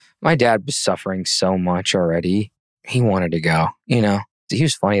my dad was suffering so much already. He wanted to go, you know. He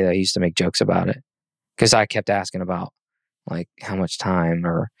was funny though. He used to make jokes about it because I kept asking about like how much time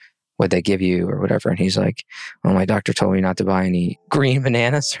or what they give you or whatever. And he's like, well, my doctor told me not to buy any green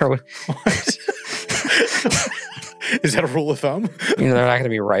bananas or what. Is that a rule of thumb? You know, they're not going to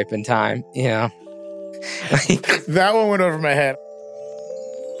be ripe in time, you know. That one went over my head.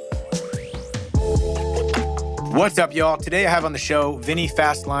 What's up, y'all? Today I have on the show Vinny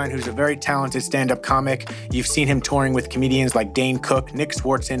Fasline, who's a very talented stand-up comic. You've seen him touring with comedians like Dane Cook, Nick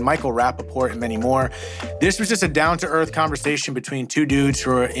Swartzen, Michael Rappaport, and many more. This was just a down-to-earth conversation between two dudes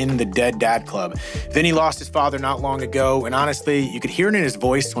who are in the Dead Dad Club. Vinny lost his father not long ago, and honestly, you could hear it in his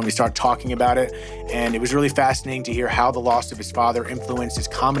voice when we started talking about it, and it was really fascinating to hear how the loss of his father influenced his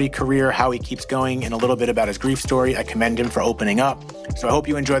comedy career, how he keeps going, and a little bit about his grief story. I commend him for opening up. So I hope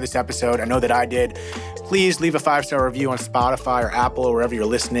you enjoy this episode. I know that I did. Please leave a 5-star review on Spotify or Apple or wherever you're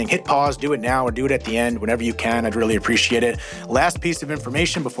listening. Hit pause, do it now, or do it at the end, whenever you can. I'd really appreciate it. Last piece of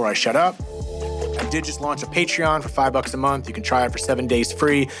information before I shut up. I did just launch a Patreon for $5 a month. You can try it for 7 days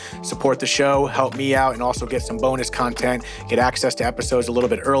free. Support the show, help me out, and also get some bonus content. Get access to episodes a little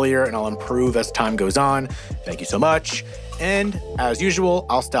bit earlier, and I'll improve as time goes on. Thank you so much. And as usual,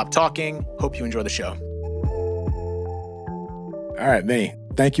 I'll stop talking. Hope you enjoy the show. All right, Vinny,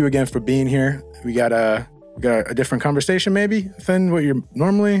 thank you again for being here. We got a different conversation maybe than what you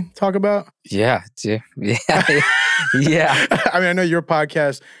normally talk about. Yeah. Yeah. Yeah. I mean, I know your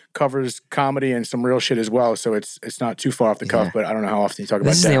podcast covers comedy and some real shit as well, so it's not too far off the cuff, but I don't know how often you talk about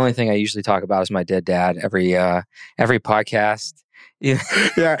that. This is the only thing I usually talk about is my dead dad every podcast. Yeah.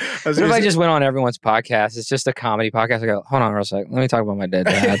 What if I just went on everyone's podcast? It's just a comedy podcast. I go, hold on real sec. Let me talk about my dead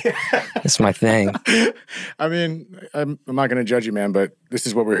dad. It's my thing. I mean, I'm not going to judge you, man, but this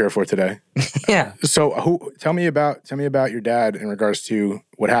is what we're here for today. Yeah. So tell me about your dad in regards to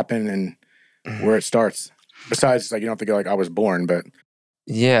what happened and where it starts. Besides, like, you don't have to go like I was born, but.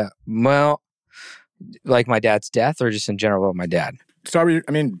 Yeah. Well, like my dad's death or just in general about my dad? Sorry,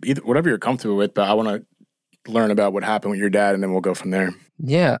 I mean, whatever you're comfortable with, but I want to learn about what happened with your dad, and then we'll go from there.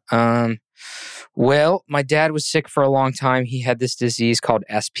 Yeah. Well, my dad was sick for a long time. He had this disease called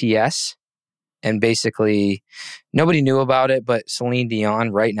SPS, and basically nobody knew about it, but Celine Dion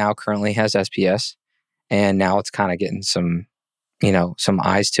right now currently has SPS, and now it's kind of getting some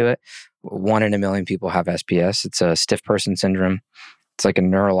eyes to it. 1 in a million people have SPS. It's a stiff person syndrome. It's like a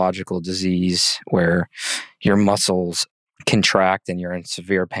neurological disease where your muscles contract and you're in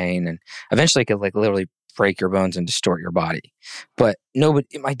severe pain, and eventually it could like literally break your bones and distort your body. But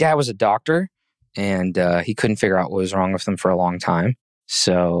my dad was a doctor, and he couldn't figure out what was wrong with him for a long time.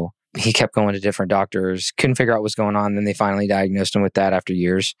 So he kept going to different doctors, couldn't figure out what was going on. Then they finally diagnosed him with that after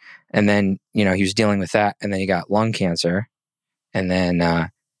years. And then, he was dealing with that, and then he got lung cancer. And then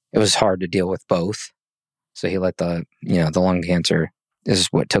it was hard to deal with both. So he let the lung cancer is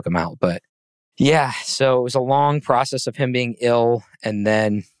what took him out. But yeah, so it was a long process of him being ill, and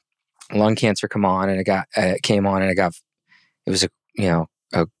then lung cancer came on, and it was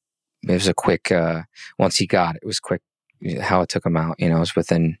a quick, once he got it was quick how it took him out. It was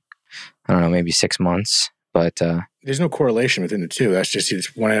within, I don't know, maybe 6 months, but there's no correlation between the two. That's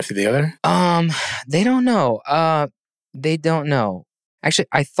just one after the other. They don't know. They don't know. Actually,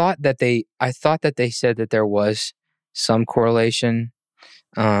 I thought that they said that there was some correlation,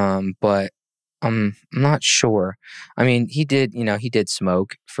 but I'm not sure. I mean, he did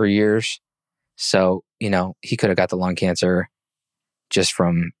smoke for years. So, he could have got the lung cancer just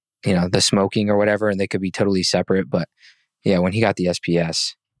from, the smoking or whatever, and they could be totally separate. But yeah, when he got the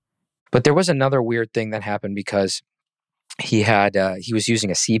SPS. But there was another weird thing that happened because he was using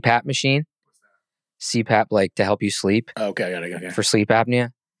a CPAP machine. CPAP, like to help you sleep. Oh, okay, I got it. For sleep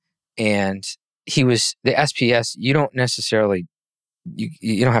apnea. And the SPS, you don't necessarily,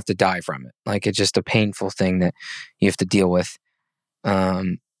 you don't have to die from it. Like, it's just a painful thing that you have to deal with.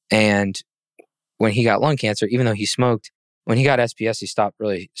 And when he got lung cancer, even though he smoked, when he got SPS, he stopped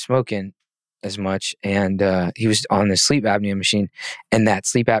really smoking as much. And he was on the sleep apnea machine. And that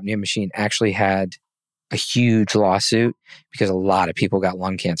sleep apnea machine actually had a huge lawsuit because a lot of people got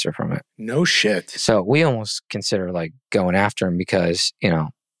lung cancer from it. No shit. So we almost consider like going after him because,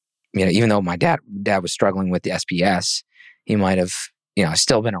 even though my dad was struggling with the SPS, he might have,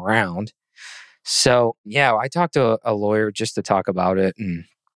 still been around. So yeah, I talked to a lawyer just to talk about it, and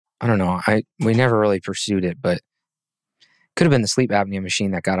I don't know, we never really pursued it, but could have been the sleep apnea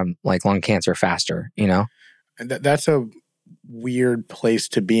machine that got him like lung cancer faster, That's a weird place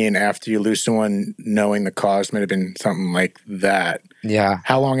to be in after you lose someone, knowing the cause might have been something like that. Yeah.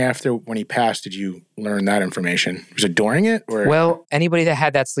 How long after when he passed did you learn that information? Was it during it? Or Well, anybody that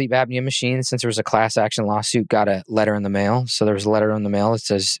had that sleep apnea machine, since there was a class action lawsuit, got a letter in the mail. So there was a letter in the mail that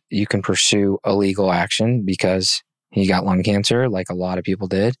says you can pursue a legal action because he got lung cancer, like a lot of people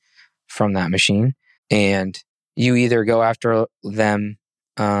did from that machine. And you either go after them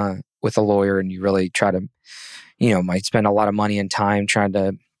with a lawyer and you really try to, might spend a lot of money and time trying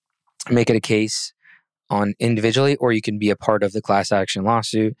to make it a case on individually, or you can be a part of the class action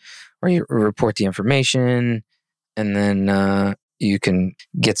lawsuit, or you report the information, and then you can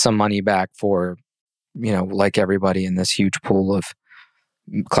get some money back for, like everybody in this huge pool of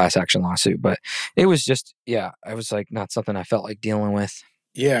class action lawsuit. But it was just, I was like, not something I felt like dealing with.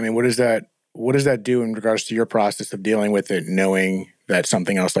 Yeah, I mean, what does that do in regards to your process of dealing with it, knowing that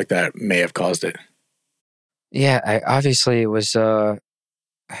something else like that may have caused it? Yeah, obviously it was,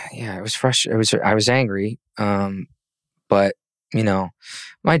 it was frustrating. I was angry. But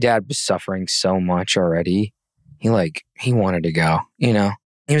my dad was suffering so much already. He wanted to go, he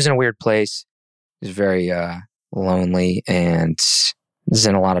was in a weird place. He was very, lonely and was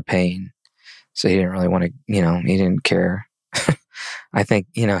in a lot of pain. So he didn't really want to, he didn't care. I think,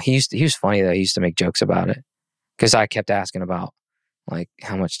 he was funny though. He used to make jokes about it because I kept asking about like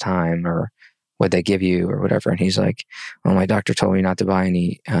how much time or what they give you or whatever. And he's like, well, my doctor told me not to buy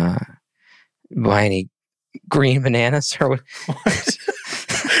any green bananas or what?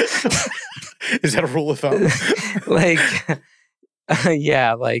 Is that a rule of thumb?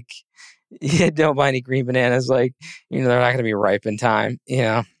 Don't buy any green bananas. Like, they're not going to be ripe in time,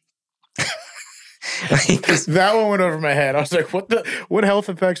 That one went over my head. I was like, what health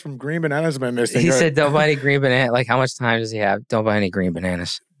effects from green bananas am I missing? He said, don't buy any green bananas. Like, how much time does he have? Don't buy any green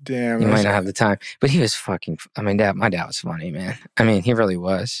bananas. Damn. You might not have the time. But he was my dad was funny, man. I mean, he really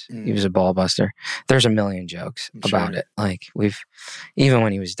was. He was a ball buster. There's a million jokes about it. Like, even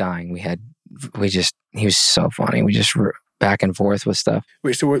when he was dying, he was so funny. We just back and forth with stuff.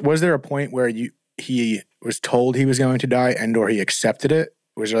 Wait, so was there a point where he was told he was going to die and or he accepted it?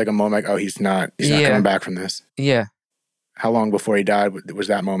 Was there like a moment like, oh, he's not coming back from this? Yeah. How long before he died was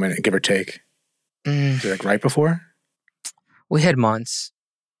that moment, give or take? Was it like right before? We had months.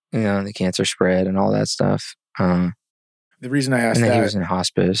 The cancer spread and all that stuff. The reason I asked and then that, he was in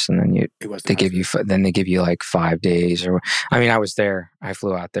hospice, and then they give you like 5 days, or I was there. I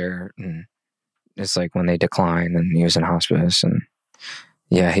flew out there, and it's like when they decline, and he was in hospice, and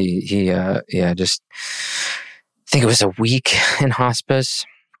just I think it was a week in hospice,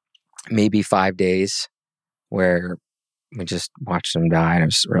 maybe 5 days, where we just watched him die, and it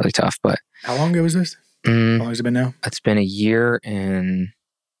was really tough. But how long ago was this? How long has it been now? It's been a year and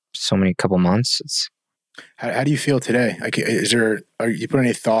couple months. How do you feel today? Like, are you put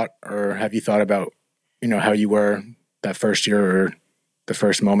any thought, or have you thought about, how you were that first year or the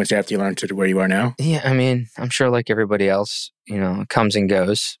first moments after you learned to where you are now? Yeah, I'm sure like everybody else, it comes and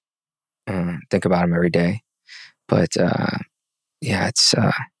goes. Think about him every day, but think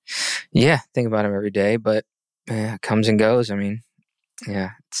about him every day, but it comes and goes.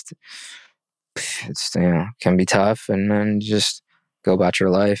 It's can be tough, and then just go about your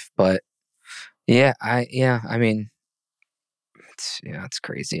life. But it's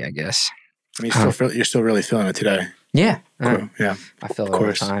crazy, I guess. You're still really feeling it today. Yeah. Cool. Yeah. I feel it all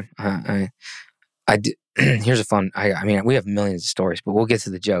the time. Here's a fun, we have millions of stories, but we'll get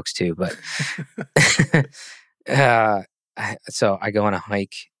to the jokes too. But so I go on a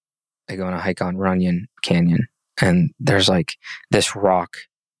hike on Runyon Canyon, and there's like this rock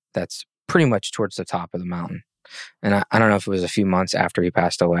that's pretty much towards the top of the mountain. And I don't know if it was a few months after he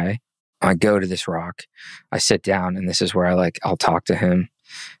passed away. I go to this rock, I sit down, and this is where I'll talk to him.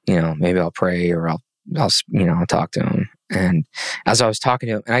 Maybe I'll pray, or I'll talk to him. And as I was talking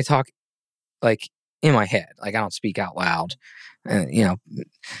to him, and I talk like in my head, like I don't speak out loud,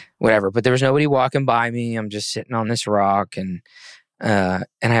 whatever. But there was nobody walking by me. I'm just sitting on this rock, and I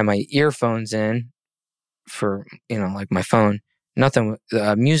have my earphones in for like my phone. Nothing.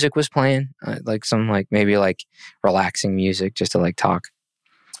 Music was playing, like some maybe relaxing music, just to talk.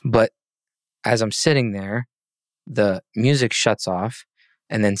 But as I'm sitting there, the music shuts off,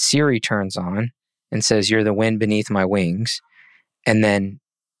 and then Siri turns on and says, "You're the wind beneath my wings," and then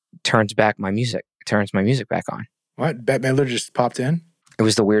turns my music back on. What? Bette Midler just popped in? It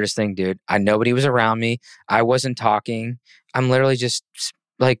was the weirdest thing, dude. Nobody was around me. I wasn't talking. I'm literally just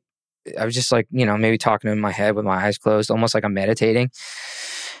I was just maybe talking in my head with my eyes closed, almost like I'm meditating.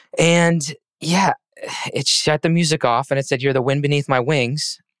 And it shut the music off, and it said, "You're the wind beneath my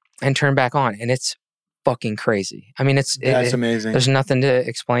wings," and turned back on. And it's fucking crazy. I mean, That's amazing. There's nothing to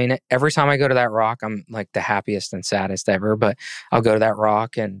explain it. Every time I go to that rock, I'm like the happiest and saddest ever. But I'll go to that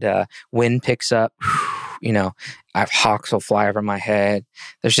rock and wind picks up. You know, I have hawks will fly over my head.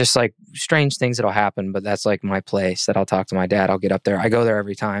 There's just like strange things that'll happen, but that's like my place that I'll talk to my dad. I'll get up there. I go there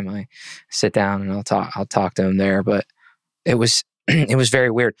every time. I sit down and I'll talk to him there. But it was it was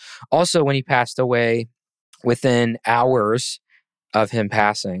very weird. Also, when he passed away, within hours of him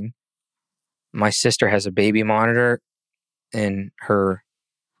passing, my sister has a baby monitor in her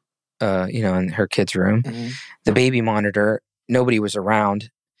in her kid's room. Mm-hmm. The baby monitor, nobody was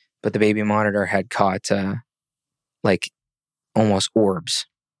around, but the baby monitor had caught like almost orbs.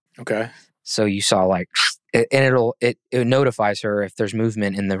 Okay. So you saw like, and it notifies her if there's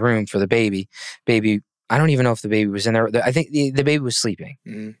movement in the room for the baby. Baby, I don't even know if the baby was in there. I think the baby was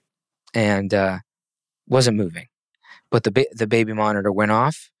sleeping and wasn't moving, but the baby monitor went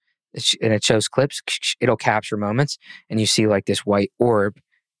off, and it shows clips. It'll capture moments, and you see like this white orb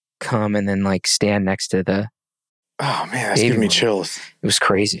come and then like stand next to the. Oh man, that's giving me chills. It was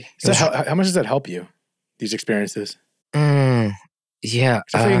crazy. How much does that help you? These experiences? Yeah,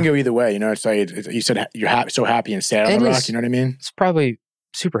 I think it can go either way. You know, it's like you said you're so happy and sad on the rock. You know what I mean? It's probably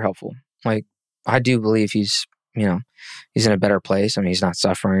super helpful. Like I do believe he's in a better place. I mean, he's not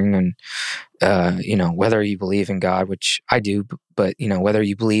suffering, and whether you believe in God, which I do, but whether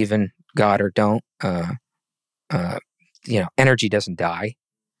you believe in God or don't, energy doesn't die,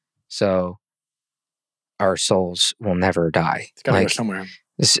 so our souls will never die. It's gotta go somewhere.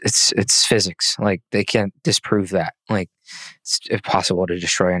 It's physics. Like they can't disprove that. Like it's impossible to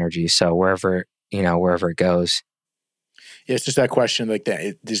destroy energy. So wherever it goes. Yeah, it's just that question. Like,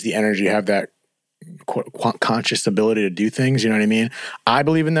 does the energy have that conscious ability to do things? You know what I mean? I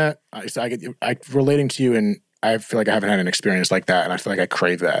believe in that. I relating to you, and I feel like I haven't had an experience like that, and I feel like I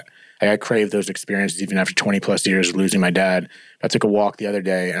crave that. I crave those experiences even after 20 plus years of losing my dad. I took a walk the other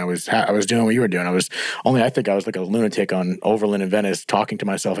day and I was doing what you were doing. I think I was like a lunatic on Overland in Venice talking to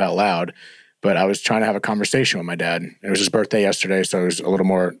myself out loud, but I was trying to have a conversation with my dad. It was his birthday yesterday, so it was a little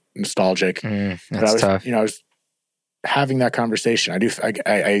more nostalgic. That's tough. I was having that conversation.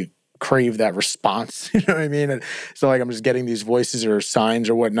 I crave that response. You know what I mean? So like I'm just getting these voices or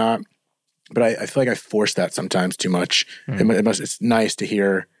signs or whatnot, but I feel like I force that sometimes too much. It's nice to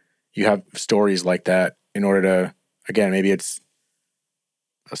hear you have stories like that in order to, again, maybe it's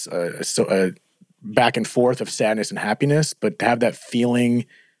a back and forth of sadness and happiness, but to have that feeling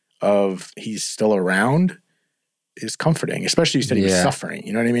of he's still around is comforting, especially you said he was suffering.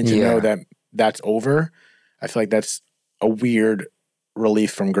 You know what I mean? To know that that's over, I feel like that's a weird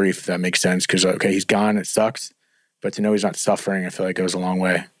relief from grief, if that makes sense. Because, okay, he's gone, it sucks, but to know he's not suffering, I feel like goes a long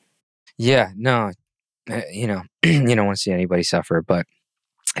way. Yeah, no, you don't want to see anybody suffer, but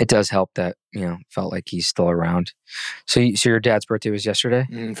it does help that, felt like he's still around. So your dad's birthday was yesterday?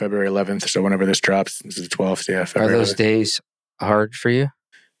 February 11th. So whenever this drops, this is the 12th. Yeah. February. Are those 11th. Days hard for you?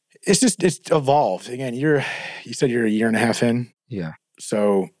 It's evolved. Again, you said you're a year and a half in. Yeah.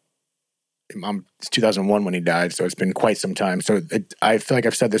 So it's 2001 when he died. So it's been quite some time. So I feel like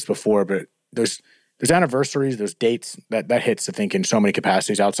I've said this before, but there's anniversaries, there's dates that hits, I think, in so many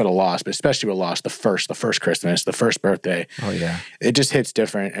capacities outside of loss, but especially with loss, the first Christmas, the first birthday. Oh yeah. It just hits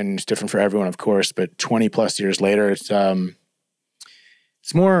different, and it's different for everyone, of course, but 20 plus years later, it's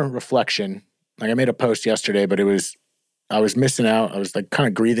more reflection. Like I made a post yesterday, but I was missing out. I was like kind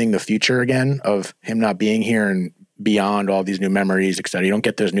of grieving the future again of him not being here and beyond all these new memories, et cetera. You don't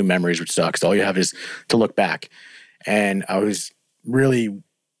get those new memories, which sucks. All you have is to look back. And I was really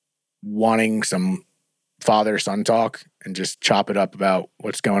wanting some father-son talk and just chop it up about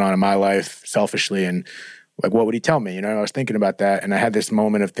what's going on in my life selfishly, and like, what would he tell me? I was thinking about that, and I had this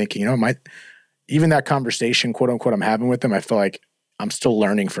moment of thinking, even that conversation, quote unquote, I'm having with him, I feel like I'm still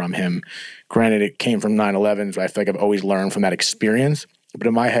learning from him. Granted, it came from 9/11, so I feel like I've always learned from that experience. But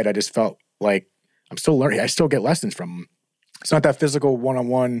in my head, I just felt like I'm still learning. I still get lessons from him. It's not that physical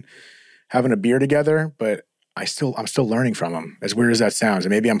one-on-one having a beer together, but I'm still learning from him, as weird as that sounds.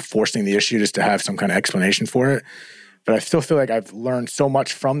 And maybe I'm forcing the issue just to have some kind of explanation for it. But I still feel like I've learned so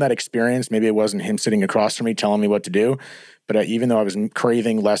much from that experience. Maybe it wasn't him sitting across from me telling me what to do, but even though I was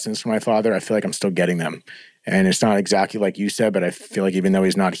craving lessons from my father, I feel like I'm still getting them. And it's not exactly like you said, but I feel like even though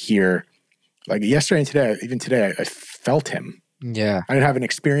he's not here, like yesterday and today, even today, I felt him. Yeah. I didn't have an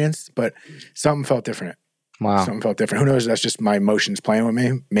experience, but something felt different. Wow. Something felt different. Who knows? That's just my emotions playing with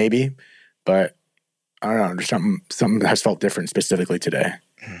me, maybe. But I don't know. There's something has felt different specifically today.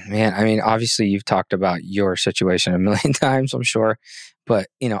 Man, I mean, obviously you've talked about your situation a million times, I'm sure. But,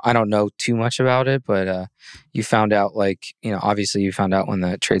 I don't know too much about it. But you found out, obviously you found out when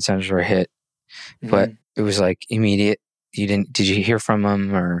the trade centers were hit. Mm-hmm. But it was like immediate. Did you hear from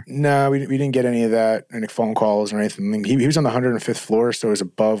him or? No, we didn't get any of that, any phone calls or anything. He was on the 105th floor, so it was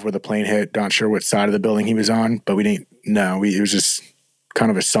above where the plane hit. Not sure what side of the building he was on, but we didn't know. It was just kind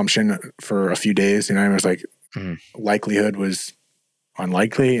of assumption for a few days. It was like likelihood was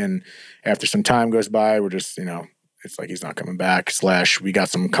unlikely. And after some time goes by, we're just, it's like he's not coming back. / we got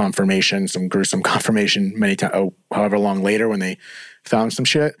some confirmation, some gruesome confirmation many times, however long later when they found some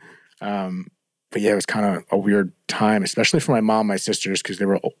shit. But yeah, it was kind of a weird time, especially for my mom, my sisters, because they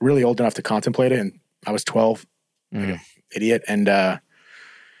were really old enough to contemplate it. And I was 12, like an idiot. And yeah,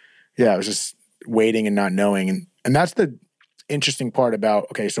 I was just waiting and not knowing. And that's the interesting part about,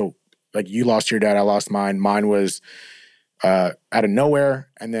 okay, so like you lost your dad, I lost mine. Mine was out of nowhere.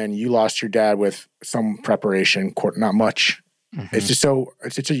 And then you lost your dad with some preparation, not much. Mm-hmm.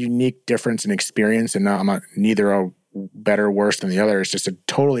 It's such a unique difference in experience. And neither are better or worse than the other. It's just a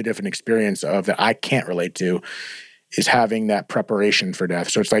totally different experience of that I can't relate to, is having that preparation for death.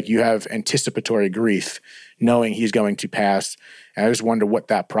 So it's like you have anticipatory grief, knowing he's going to pass. And I just wonder what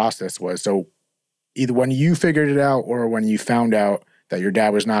that process was. So either when you figured it out or when you found out that your dad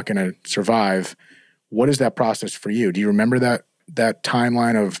was not going to survive, what is that process for you? Do you remember that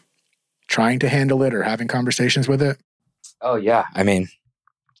timeline of trying to handle it or having conversations with it? Oh yeah. I mean,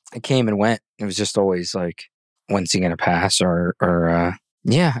 it came and went. It was just always like, when's he going to pass or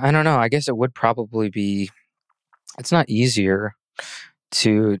yeah, I don't know. I guess it would probably be, it's not easier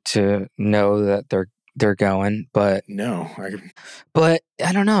to know that they're going, but but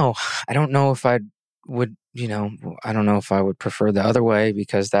I don't know. I don't know if I would, I don't know if I would prefer the other way,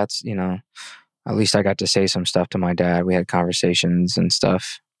 because that's, at least I got to say some stuff to my dad. We had conversations and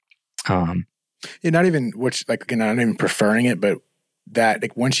stuff. Not even, which, like, again, I'm not even preferring it, but that,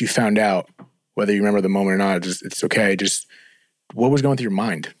 like, once you found out, whether you remember the moment or not, it's okay. Just what was going through your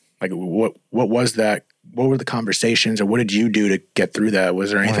mind? Like, what was that? What were the conversations, or what did you do to get through that?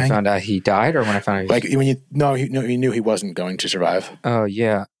 Was there anything? When I found out he died, or when I found out like when you knew he wasn't going to survive. Oh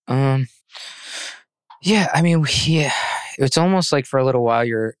yeah, yeah. I mean, yeah. It's almost like for a little while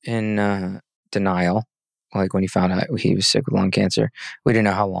you're in denial. Like when you found out he was sick with lung cancer, we didn't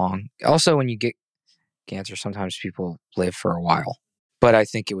know how long. Also, when you get cancer, sometimes people live for a while. But I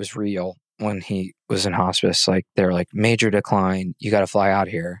think it was real when he was in hospice. Like, they're like, major decline, you got to fly out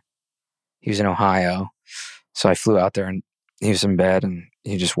here. He was in Ohio. So I flew out there and he was in bed and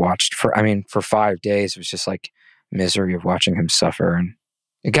he just watched for 5 days. It was just like misery of watching him suffer. And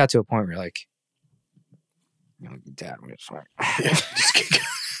it got to a point where like, Dad was like, just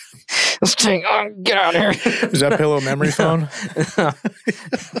let's get out of here. Is that pillow memory phone?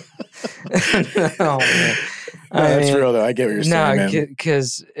 No, man. That's real though. I get what you're saying, man. No,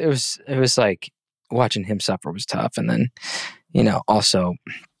 because it was like watching him suffer was tough, and then also,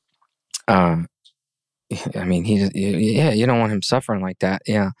 I mean, you don't want him suffering like that.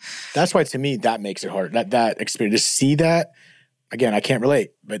 Yeah, that's why to me that makes it hard. That experience, to see that again, I can't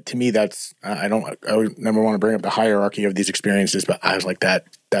relate, but to me that's I would never want to bring up the hierarchy of these experiences, but I was like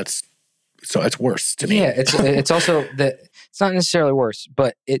that's worse to me. Yeah, it's also that it's not necessarily worse,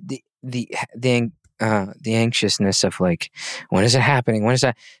 but the anxiousness of like, when is it happening? When is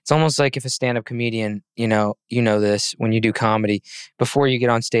that? It's almost like if a stand-up comedian, this, when you do comedy, before you get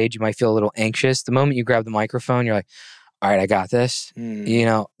on stage, you might feel a little anxious. The moment you grab the microphone, you're like, all right, I got this,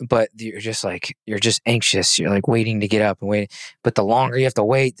 but you're just anxious. You're like waiting to get up and wait. But the longer you have to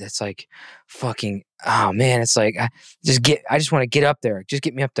wait, that's like fucking, oh man, it's like, I just want to get up there. Just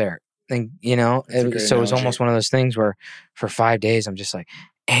get me up there. And, so it was almost one of those things where for 5 days, I'm just like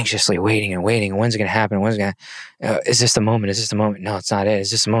anxiously waiting. When's it going to happen? Is this the moment? Is this the moment? No, it's not it.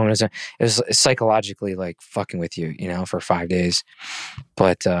 Is this the moment? It was psychologically like fucking with you, for 5 days.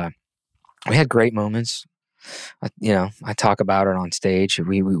 But we had great moments. I talk about it on stage.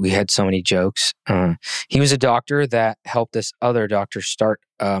 We had so many jokes. He was a doctor that helped us other doctors start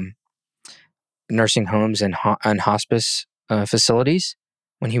nursing homes and hospice facilities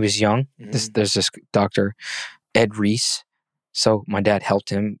when he was young. Mm-hmm. There's this doctor, Ed Reese. So my dad helped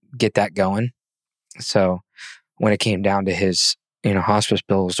him get that going. So when it came down to his, hospice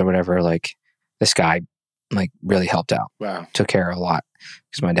bills or whatever, like this guy, like really helped out. Wow. Took care of a lot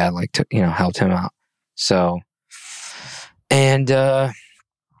because my dad helped him out. So, and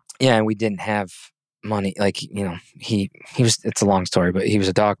we didn't have money. Like, he was, it's a long story, but he was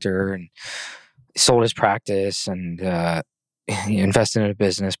a doctor and sold his practice and, he invested in a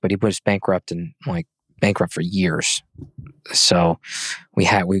business, but he was bankrupt for years. So we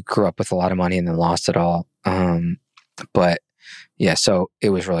grew up with a lot of money and then lost it all. But yeah, so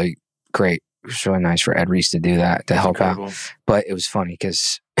it was really great. It was really nice for Ed Reese to do that, to help out. But it was funny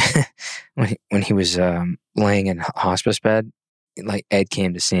because when he was laying in hospice bed, like Ed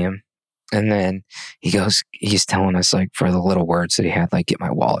came to see him, and then he's telling us like for the little words that he had, like get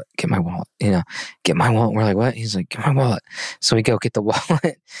my wallet, get my wallet. Get my wallet. We're like, what? He's like, get my wallet. So we go get the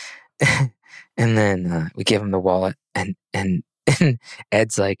wallet, and then we give him the wallet, and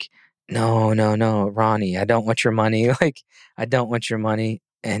Ed's like, no, Ronnie, I don't want your money. Like, I don't want your money.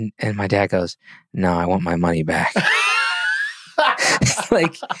 And my dad goes, no, I want my money back.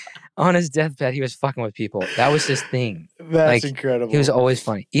 Like, on his deathbed, he was fucking with people. That was his thing. That's like, incredible. He was always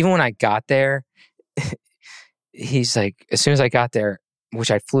funny. Even when I got there, he's like, as soon as I got there, which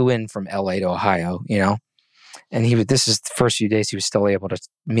I flew in from LA to Ohio, and this is the first few days he was still able to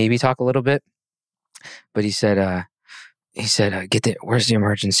maybe talk a little bit, but he said, where's the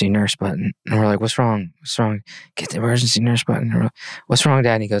emergency nurse button? And we're like, what's wrong? Get the emergency nurse button. Like, what's wrong,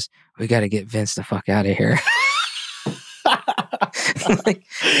 Dad? And he goes, we got to get Vince the fuck out of here. Like,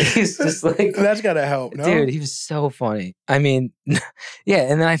 he's just like, that's gotta help, no? Dude, he was so funny. I mean, yeah.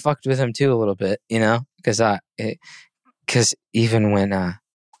 And then I fucked with him too a little bit, because even when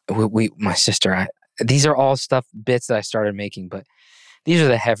my sister, these are all bits that I started making, but these are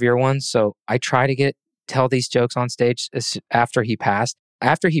the heavier ones. So I try to tell these jokes on stage after he passed.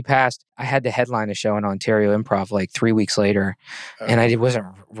 After he passed, I had to headline a show in Ontario Improv like 3 weeks later, and I wasn't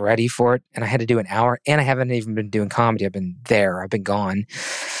ready for it, and I had to do an hour, and I haven't even been doing comedy. I've been gone,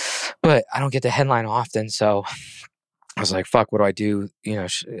 but I don't get to headline often, so I was like, fuck, what do I do?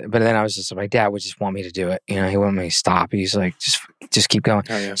 But then I was just, my dad would just want me to do it. He wanted me to stop. He's like, just keep going.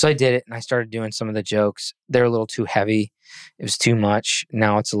 Oh, yeah. So I did it, and I started doing some of the jokes. They're a little too heavy. It was too much.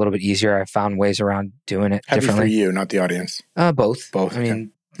 Now it's a little bit easier. I found ways around doing it heavy differently. For you, not the audience. Both. Both. I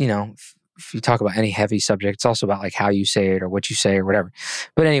mean, if you talk about any heavy subject, it's also about like how you say it or what you say or whatever.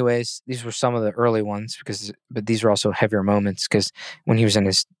 But anyways, these were some of the early ones but these were also heavier moments because when he was in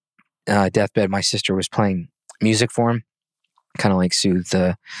his deathbed, my sister was playing music for him, kind of like soothe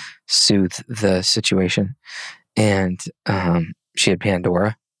the situation. And she had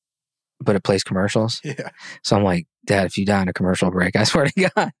Pandora, but it plays commercials. Yeah. So I'm like, Dad, if you die in a commercial break, I swear to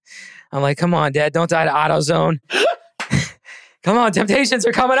God. I'm like, come on, Dad, don't die to AutoZone. Come on, Temptations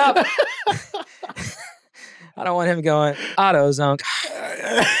are coming up. I don't want him going, AutoZone.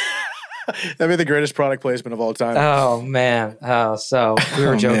 That'd be the greatest product placement of all time. Oh, man. So we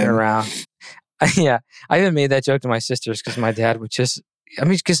were joking around. Yeah. I even made that joke to my sisters because my dad would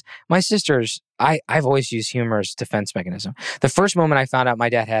because my sisters, I've always used humor as a defense mechanism. The first moment I found out my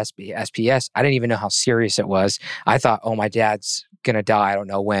dad has SPS, I didn't even know how serious it was. I thought, oh, my dad's going to die. I don't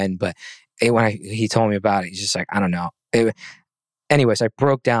know when. But when he told me about it, he's just like, I don't know. Anyways, I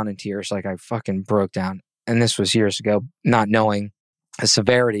broke down in tears. Like I fucking broke down. And this was years ago, not knowing the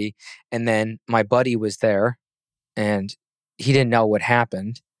severity. And then my buddy was there and he didn't know what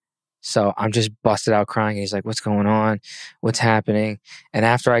happened. So I'm just busted out crying. He's like, what's going on? What's happening? And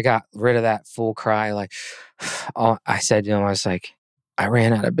after I got rid of that full cry, like, I said to him, I was like, I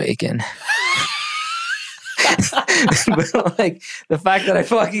ran out of bacon. But like the fact that I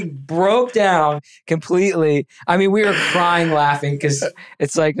fucking broke down completely. I mean, we were crying, laughing because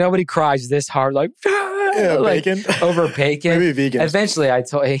it's like nobody cries this hard, like, like bacon over bacon. Maybe vegan. Eventually,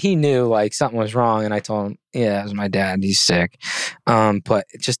 he knew like something was wrong, and I told him, yeah, it was my dad. He's sick. But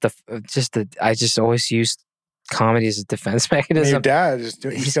I just always used comedy as a defense mechanism. Your dad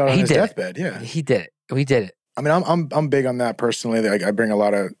he's on his deathbed. Yeah, he did it. We did it. I mean, I'm big on that personally. Like, I bring a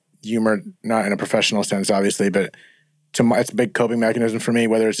lot of humor, not in a professional sense, obviously, but it's a big coping mechanism for me,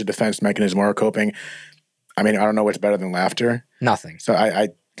 whether it's a defense mechanism or a coping. I mean, I don't know what's better than laughter. Nothing. So I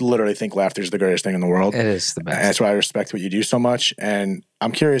literally think laughter is the greatest thing in the world. It is the best. And that's why I respect what you do so much. And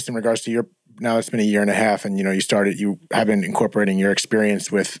I'm curious in regards to now it's been a year and a half and, you have been incorporating your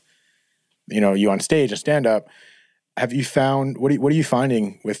experience with, you on stage and stand up. Have you found, what are you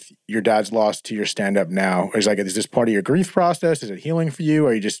finding with your dad's loss to your stand-up now? Is this part of your grief process? Is it healing for you?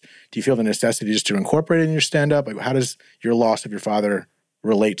 Or do you feel the necessity just to incorporate it in your stand-up? Like, how does your loss of your father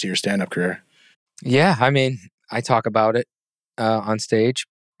relate to your stand-up career? Yeah, I mean, I talk about it on stage.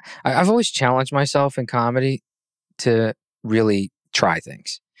 I've always challenged myself in comedy to really try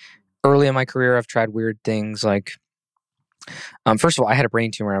things. Early in my career, I've tried weird things like, first of all, I had a brain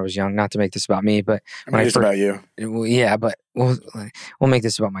tumor when I was young. Not to make this about me, but it's about you. Well, yeah, but we'll make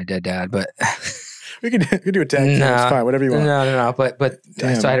this about my dead dad. But we could do a tag team. It's fine, whatever you want. No. But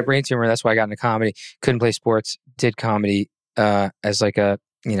so I had a brain tumor. That's why I got into comedy. Couldn't play sports. Did comedy as like a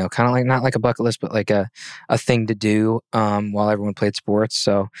kind of like not like a bucket list, but like a thing to do while everyone played sports.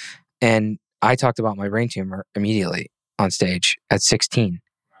 So, and I talked about my brain tumor immediately on stage at 16.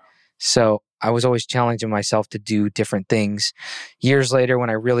 So I was always challenging myself to do different things. Years later, when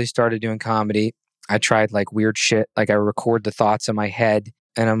I really started doing comedy, I tried like weird shit. Like I record the thoughts in my head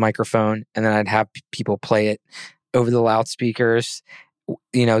in a microphone, and then I'd have people play it over the loudspeakers.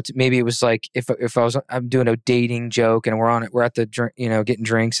 Maybe it was like if I'm doing a dating joke and we're at the drink, getting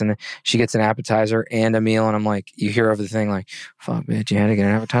drinks, and she gets an appetizer and a meal, and I'm like, you hear over the thing like, fuck bitch, you had to get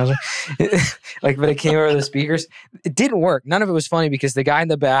an appetizer. But it came over the speakers. It didn't work. None of it was funny because the guy in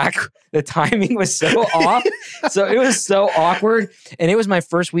the back, the timing was so off. So it was so awkward. And it was my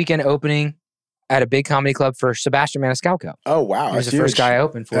first weekend opening at a big comedy club for Sebastian Maniscalco. Oh, wow. He was the first guy I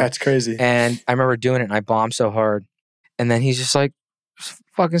opened for. That's crazy. And I remember doing it, and I bombed so hard. And then he's just like,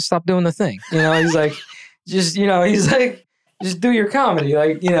 fucking stop doing the thing. He's like, just do your comedy.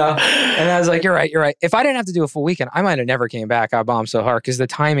 And I was like, you're right. If I didn't have to do a full weekend, I might have never came back. I bombed so hard because the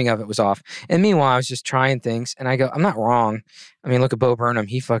timing of it was off. And meanwhile, I was just trying things, and I go, I'm not wrong. I mean, look at Bo Burnham.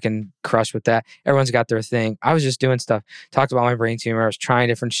 He fucking crushed with that. Everyone's got their thing. I was just doing stuff, talked about my brain tumor. I was trying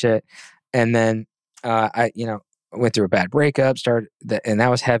different shit. And then I went through a bad breakup, and that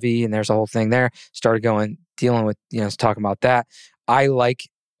was heavy. And there's a whole thing there. Started dealing with, talking about that. I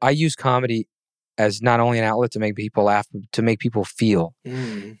use comedy as not only an outlet to make people laugh, but to make people feel.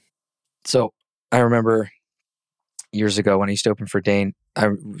 Mm. So I remember years ago when I used to open for Dane,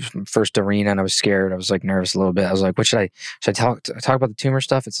 first arena, and I was scared. I was like nervous a little bit. I was like, what should I talk about the tumor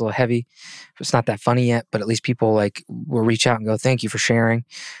stuff? It's a little heavy. It's not that funny yet, but at least people will reach out and go, thank you for sharing.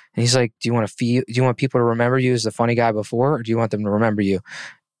 And he's like, do you want people to remember you as the funny guy before, or do you want them to remember you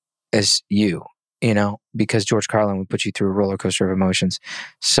as you? Because George Carlin would put you through a roller coaster of emotions.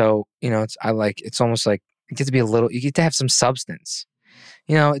 So, it's almost like you get to have some substance.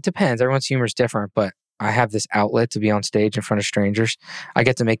 It depends. Everyone's humor is different, but I have this outlet to be on stage in front of strangers. I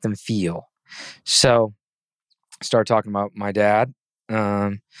get to make them feel. So I started talking about my dad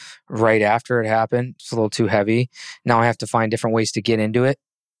right after it happened. It's a little too heavy. Now I have to find different ways to get into it.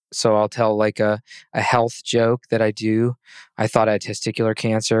 So I'll tell like a health joke that I do. I thought I had testicular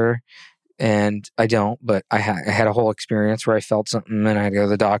cancer. And I don't, but I had a whole experience where I felt something, and I had to go to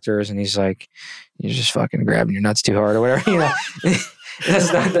the doctors, and he's like, "You're just fucking grabbing your nuts too hard," or whatever.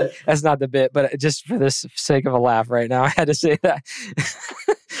 That's not the bit, but just for the sake of a laugh, right now, I had to say that.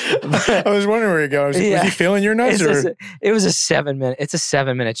 I was wondering where you're going. Was he feeling your nuts? It was a 7-minute. It's a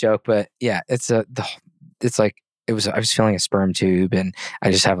 7-minute joke, but yeah, I was feeling a sperm tube, and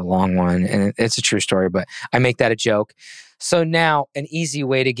I just have a long one, and it's a true story, but I make that a joke. So now an easy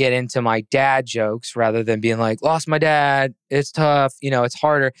way to get into my dad jokes, rather than being like, lost my dad, it's tough, it's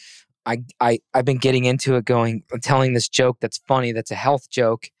harder. I've been getting into it, telling this joke that's funny, that's a health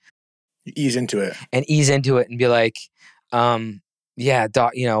joke. Ease into it and be like, fucking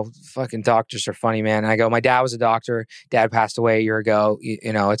doctors are funny, man. And I go, my dad was a doctor. Dad passed away a year ago.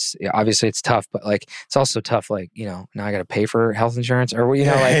 It's obviously it's tough, but it's also tough. Now I got to pay for health insurance, or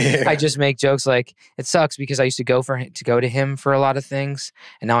I just make jokes like it sucks because I used to go to him for a lot of things,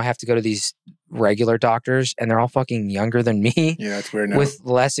 and now I have to go to these regular doctors, and they're all fucking younger than me. Yeah, it's weird now. With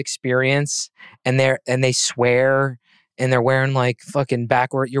less experience, and they swear. And they're wearing fucking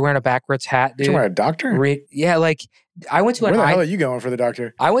you're wearing a backwards hat, dude. You're wearing a doctor? I went to Where the hell are you going for the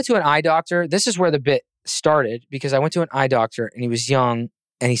doctor? I went to an eye doctor. This is where the bit started, because I went to an eye doctor, and he was young,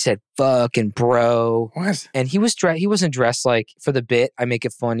 and he said, fucking bro. What? And he wasn't dressed for the bit. I make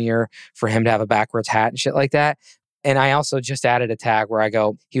it funnier for him to have a backwards hat and shit like that. And I also just added a tag where I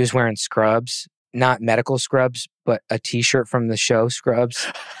go, he was wearing scrubs, not medical scrubs, but a t-shirt from the show Scrubs.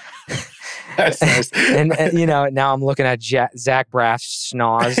 That's nice. and now I'm looking at Zach Braff's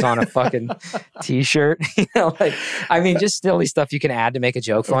schnoz on a fucking t-shirt. Just silly stuff you can add to make a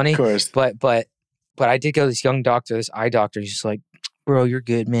joke funny. Of course. But I did go to this young doctor, this eye doctor. He's just like, bro, you're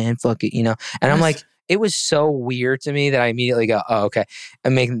good, man. Fuck it, And I'm like, it was so weird to me that I immediately go, oh, okay.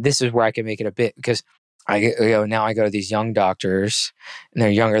 This is where I can make it a bit, because I go to these young doctors, and they're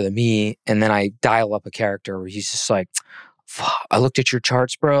younger than me, and then I dial up a character where he's just like, fuck, I looked at your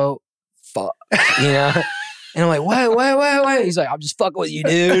charts, bro. Fuck, And I'm like, what? He's like, I'm just fucking with you,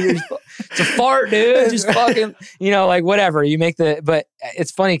 dude. It's a fart, dude. Just fucking, whatever. You make but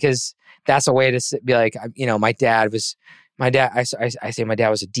it's funny because that's a way to be like, my dad, I say my dad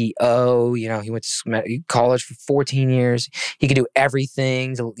was a DO, he went to college for 14 years. He could do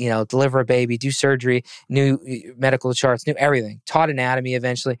everything, deliver a baby, do surgery, knew medical charts, knew everything, taught anatomy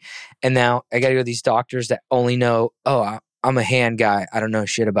eventually. And now I got to go to these doctors that only know, I'm a hand guy. I don't know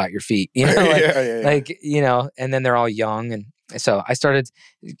shit about your feet, and then they're all young. And so I started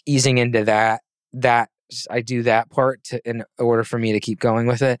easing into that I do that part in order for me to keep going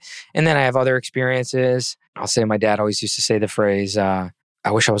with it. And then I have other experiences. I'll say my dad always used to say the phrase,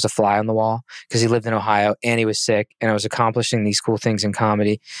 I wish I was a fly on the wall because he lived in Ohio and he was sick and I was accomplishing these cool things in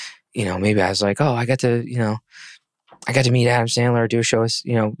comedy. Maybe I was like, oh, I got to meet Adam Sandler, do a show,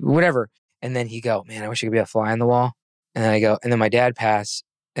 whatever. And then he go, man, I wish I could be a fly on the wall. And then I go, and then my dad passed.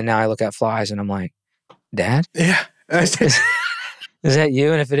 And now I look at flies and I'm like, Dad? Yeah. Is that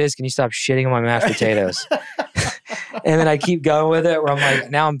you? And if it is, can you stop shitting on my mashed potatoes? And then I keep going with it where I'm like,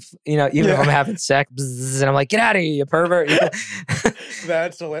 now I'm, even if I'm having sex, and I'm like, get out of here, you pervert.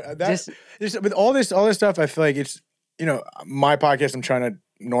 That's hilarious. With all this stuff, I feel like it's, my podcast, I'm trying to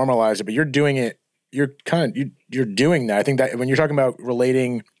normalize it, but you're doing it. You're doing that. I think that when you're talking about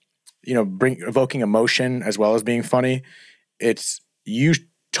relating, evoking emotion as well as being funny, it's you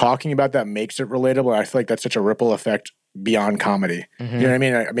talking about that makes it relatable. And I feel like that's such a ripple effect beyond comedy. Mm-hmm. You know what I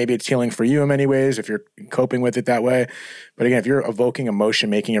mean? Maybe it's healing for you in many ways if you're coping with it that way. But again, if you're evoking emotion,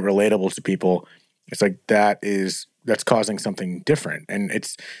 making it relatable to people, it's like that's causing something different. And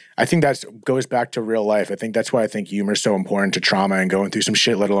I think that goes back to real life. I think that's why I think humor is so important to trauma and going through some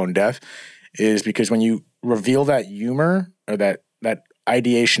shit, let alone death, is because when you reveal that humor or that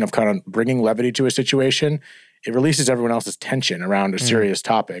ideation of kind of bringing levity to a situation, it releases everyone else's tension around a serious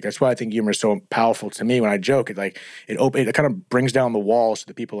topic. That's why I think humor is so powerful to me. When I joke, it kind of brings down the walls to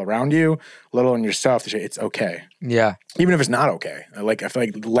the people around you, let alone yourself, to say it's okay. Yeah. Even if it's not okay. I feel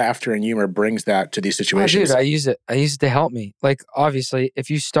like laughter and humor brings that to these situations. Oh, dude, I use it to help me. Like, obviously, if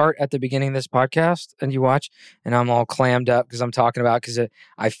you start at the beginning of this podcast and you watch, and I'm all clammed up because I'm talking about, because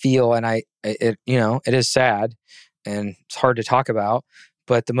I feel, and it is sad and it's hard to talk about.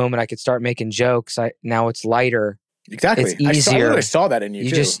 But the moment I could start making jokes, now it's lighter. Exactly. It's easier. I saw that in you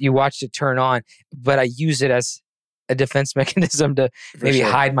too. You watched it turn on, but I use it as a defense mechanism to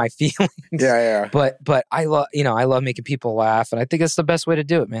hide my feelings. Yeah. But I love making people laugh, and I think that's the best way to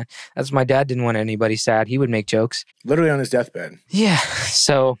do it, man. That's my dad didn't want anybody sad. He would make jokes. Literally on his deathbed. Yeah.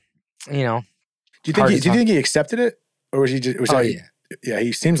 So, Do you think he accepted it, or was he just? Yeah. Yeah,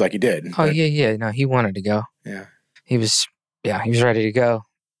 he seems like he did. Oh yeah. No, he wanted to go. Yeah. He was ready to go.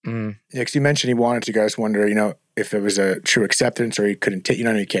 Yeah, because you mentioned he wanted to go. I just wonder, if it was a true acceptance or he couldn't take,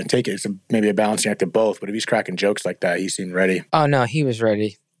 he can't take it. It's maybe a balancing act of both. But if he's cracking jokes like that, he seemed ready. Oh, no, he was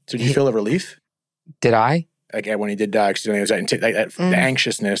ready. So did you feel a relief? Did I? Like when he did die, because was the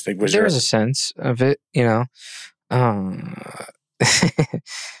anxiousness. Like, there was a sense of it, Yeah,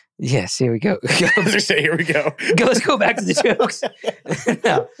 here we go. Here we go. Let's go back to the jokes.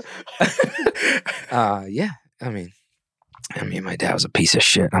 No. Yeah, I mean, my dad was a piece of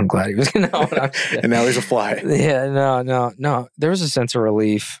shit. I'm glad he was. And now he's a fly. Yeah, no. There was a sense of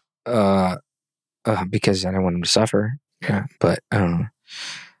relief because I didn't want him to suffer. Yeah, but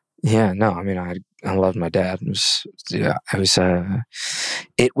yeah, no. I mean, I loved my dad.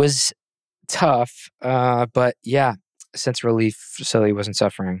 It was tough, but yeah, a sense of relief so he wasn't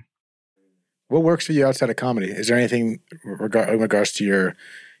suffering. What works for you outside of comedy? Is there anything in regards to your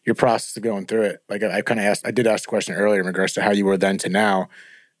process of going through it? Like I did ask the question earlier in regards to how you were then to now,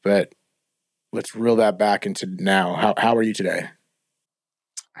 but let's reel that back into now. How are you today?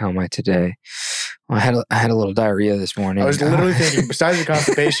 How am I today? Well, I had a little diarrhea this morning. I was literally thinking, besides the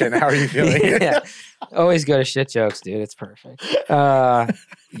constipation, how are you feeling? Yeah. Always go to shit jokes, dude. It's perfect.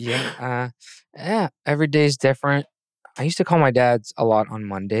 Yeah. Every day's different. I used to call my dad a lot on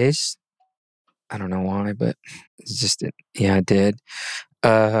Mondays. I don't know why, but it's just it. Yeah, I did.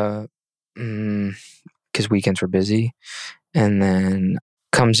 Because weekends were busy, and then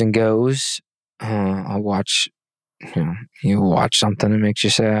comes and goes. I'll watch. You watch something that makes you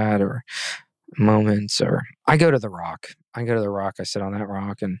sad, or moments, or I go to the Rock. I sit on that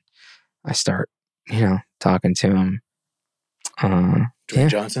rock and I start, talking to him. Dwayne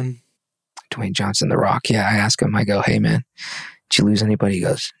Johnson, the Rock. Yeah, I ask him. I go, "Hey, man, did you lose anybody?" He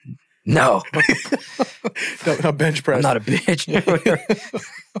goes, "No." No bench press. I'm not a bitch.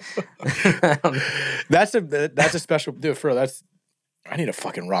 That's a special dude for real. I need a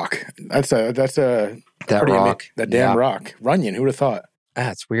fucking rock. That rock. That damn rock. Runyon, who would have thought?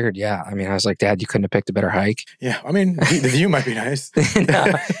 That's weird. Yeah. I mean, I was like, Dad, you couldn't have picked a better hike. Yeah. I mean, the view might be nice.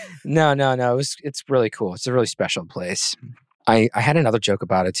 No. It's really cool. It's a really special place. I had another joke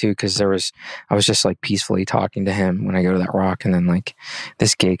about it too, because I was just like peacefully talking to him when I go to that rock, and then like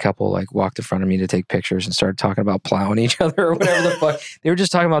this gay couple like walked in front of me to take pictures and started talking about plowing each other or whatever the fuck. They were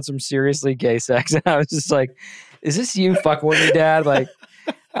just talking about some seriously gay sex, and I was just like, "Is this you fucking with me, Dad?" Like,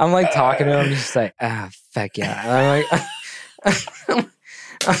 I'm like talking to him, just like, fuck yeah. And I'm like,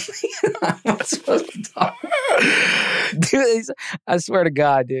 I'm not supposed to talk. Dude, I swear to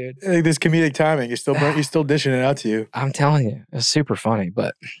God, dude. Like this comedic timing, you're still dishing it out to you. I'm telling you, it's super funny.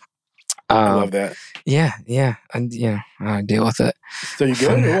 But I love that. Yeah. I deal with it. So you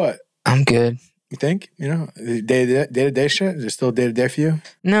good or what? I'm good. You think? Day-to-day shit? Is it still day-to-day for you?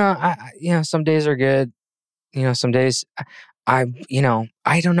 No, some days are good. Some days I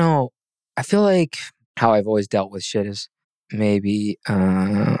don't know. I feel like how I've always dealt with shit is maybe,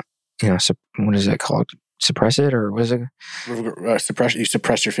 what is it called? Suppress it, or what is it? You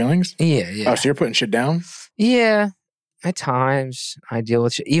suppress your feelings? Yeah. Oh, so you're putting shit down? Yeah. At times I deal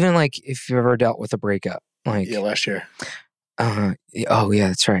with shit. Even like if you've ever dealt with a breakup. Like, yeah, last year. Oh yeah,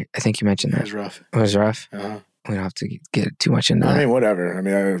 that's right. I think you mentioned that. It was rough. It was rough? Uh-huh. We don't have to get too much into that. I mean, whatever. I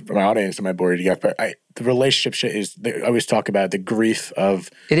mean, my audience might bore you to death, but the relationship shit is, I always talk about the grief of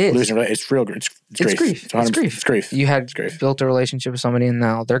losing. It's real. It's grief. It's grief. You had built a relationship with somebody and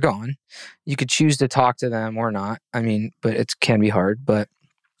now they're gone. You could choose to talk to them or not. I mean, but it can be hard, but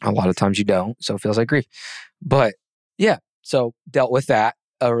a lot of times you don't. So it feels like grief. But yeah, so dealt with that,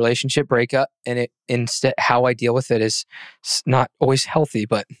 a relationship breakup, and instead how I deal with it is not always healthy,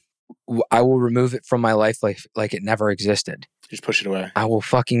 but I will remove it from my life like it never existed. Just push it away. I will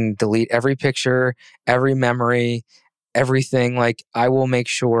fucking delete every picture, every memory, everything. Like, I will make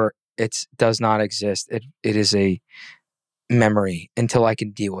sure it does not exist. It is a memory until I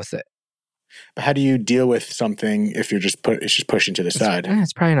can deal with it. But how do you deal with something if you're it's just pushing to the side?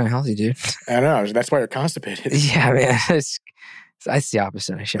 It's probably not healthy, dude. I don't know. That's why you're constipated. Yeah, man. It's the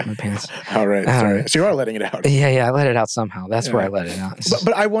opposite. I shit my pants. All right. Sorry. So you are letting it out. Yeah. I let it out somehow. That's where I let it out.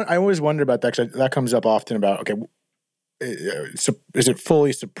 But I always wonder about that, because that comes up often about, okay, is it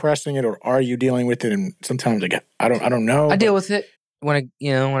fully suppressing it, or are you dealing with it? And sometimes I don't know. I deal with it when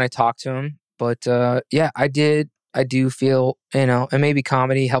I talk to him. But yeah, I do feel, and maybe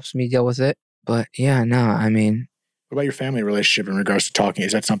comedy helps me deal with it. But yeah, no, I mean. What about your family relationship in regards to talking?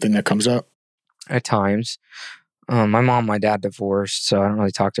 Is that something that comes up? At times. My mom and my dad divorced, so I don't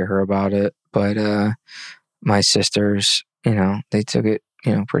really talk to her about it. But my sisters, they took it,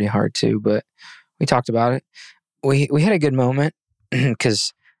 pretty hard too. But we talked about it. We had a good moment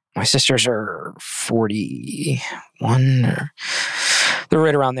because my sisters are 41, or they're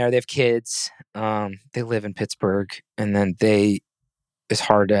right around there. They have kids. They live in Pittsburgh, and then it's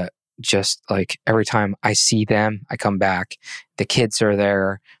hard to just, like, every time I see them, I come back. The kids are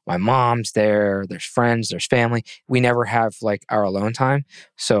there. My mom's there. There's friends. There's family. We never have like our alone time.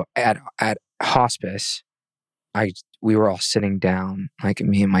 So at hospice, we were all sitting down, like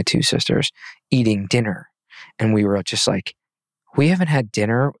me and my two sisters, eating dinner, and we were just like, we haven't had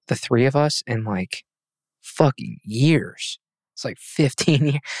dinner, the three of us, in like fucking years. It's like 15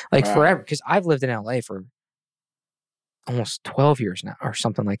 years, like forever. Because I've lived in LA for almost 12 years now, or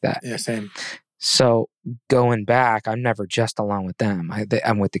something like that. Yeah, same. So going back, I'm never just alone with them.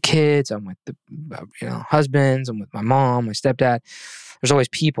 I'm with the kids. I'm with the husbands. I'm with my mom, my stepdad. There's always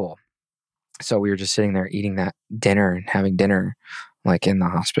people. So we were just sitting there eating that dinner and having dinner, like in the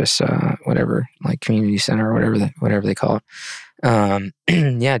hospice, whatever, like community center or whatever they call it.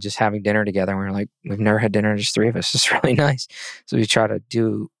 Yeah, just having dinner together. And we were like, we've never had dinner, just three of us. It's really nice. So we try to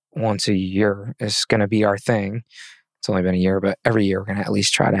do once a year. It's going to be our thing. It's only been a year, but every year we're going to at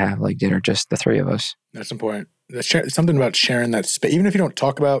least try to have like dinner, just the three of us. That's important. Something about sharing that space. Even if you don't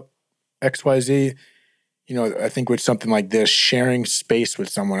talk about XYZ, I think with something like this, sharing space with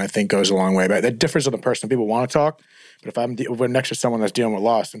someone, I think goes a long way. But that differs on the person. People want to talk, but if we're next to someone that's dealing with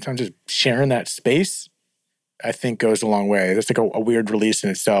loss, sometimes just sharing that space, I think, goes a long way. It's like a weird release in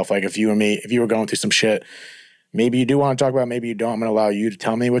itself. Like if you were going through some shit, maybe you do want to talk about it, maybe you don't. I'm going to allow you to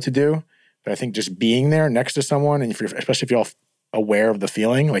tell me what to do. But I think just being there next to someone, and especially if you're all aware of the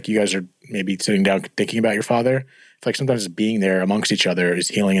feeling, like you guys are maybe sitting down thinking about your father, I feel like sometimes just being there amongst each other is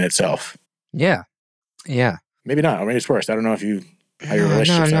healing in itself. Yeah. Maybe not. Or maybe it's worse. I don't know how your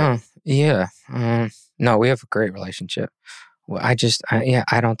relationship's No. Yeah. No, we have a great relationship. Well, I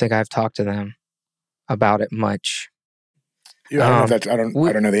don't think I've talked to them about it much. Yeah, I don't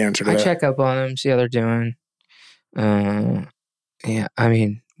know the answer to that. I check up on them, see how they're doing. Yeah, I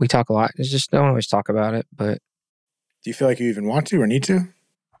mean, we talk a lot. It's just don't always talk about it, but. Do you feel like you even want to or need to?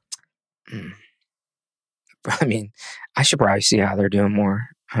 I mean, I should probably see how they're doing more.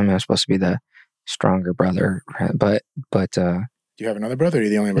 I mean, I'm supposed to be the stronger brother, but. Do you have another brother? Or are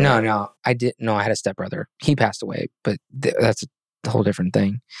you the only brother? No, I did. No, I had a stepbrother. He passed away, but that's a whole different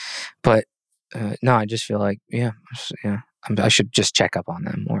thing. But no, I just feel like, I should just check up on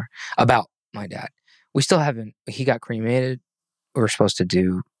them more about my dad. We still haven't. He got cremated. We were supposed to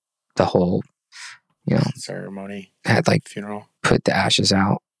do the whole, ceremony. Had like funeral. Put the ashes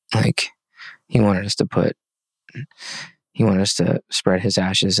out. Like he wanted us to spread his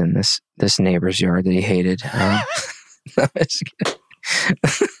ashes in this neighbor's yard that he hated.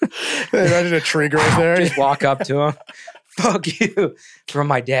 Imagine a tree grows there. Just walk up to him. Fuck you. From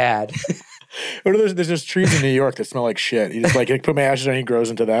my dad. What are there's just trees in New York that smell like shit. You just like put my ashes on, he grows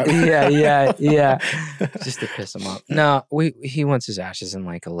into that. Yeah. Just to piss him off. No, he wants his ashes in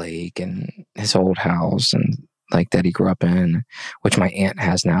like a lake and his old house and like that he grew up in, which my aunt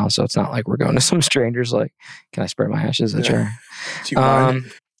has now. So it's not like we're going to some strangers like, can I spread my ashes at your?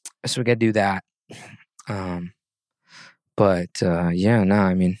 So we got to do that. I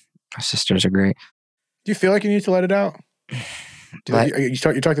mean, my sisters are great. Do you feel like you need to let it out? You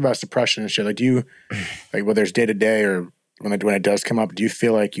talked about suppression and shit. Like, do you, like, whether it's day to day or when it does come up, do you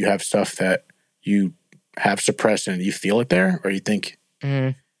feel like you have stuff that you have suppressed and you feel it there, or you think,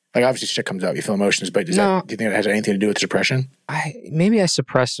 like, obviously shit comes out, you feel emotions, but do you think it has anything to do with suppression? Maybe I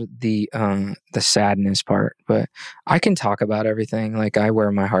suppress the sadness part, but I can talk about everything. Like, I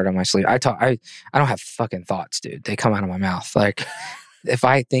wear my heart on my sleeve. I don't have fucking thoughts, dude. They come out of my mouth. Like, if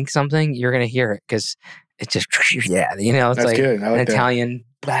I think something, you're gonna hear it because it just, it's That's like good. I like an Italian,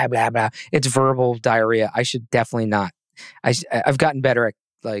 blah, blah, blah. It's verbal diarrhea. I should definitely not. I've gotten better at,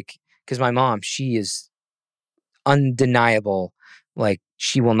 like, because my mom, she is undeniable. Like,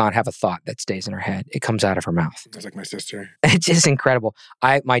 she will not have a thought that stays in her head. It comes out of her mouth. That's like my sister. It's just incredible.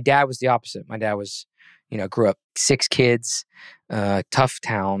 My dad was the opposite. My dad was, grew up 6 kids, tough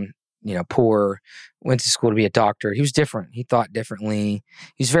town, poor, went to school to be a doctor. He was different. He thought differently.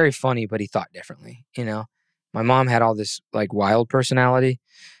 He's very funny, but he thought differently, My mom had all this like wild personality.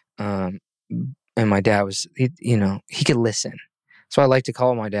 And my dad was, he could listen. So I like to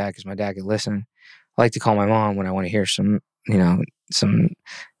call my dad because my dad could listen. I like to call my mom when I want to hear some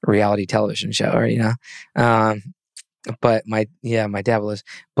reality television show or, but my dad was,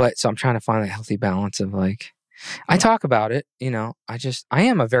 but so I'm trying to find that healthy balance of like, I talk about it, I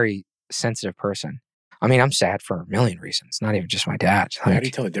am a very sensitive person. I mean, I'm sad for a million reasons, not even just my dad. Like, how do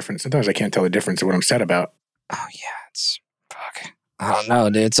you tell the difference? Sometimes I can't tell the difference of what I'm sad about. Oh yeah, it's fuck. I don't know,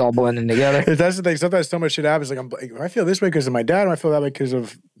 dude. It's all blending together. That's the thing. Sometimes so much shit happens. Like, I feel this way because of my dad, or I feel that way because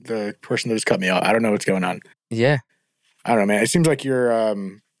of the person that just cut me off. I don't know what's going on. Yeah. I don't know, man. It seems like your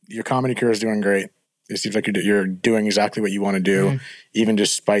comedy career is doing great. It seems like you're doing exactly what you want to do, even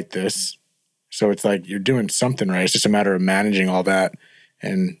despite this. So it's like you're doing something right. It's just a matter of managing all that.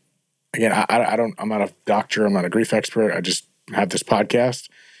 And again, I'm not a doctor. I'm not a grief expert. I just have this podcast.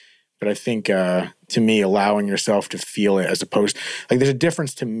 But I think to me, allowing yourself to feel it as opposed, like, there's a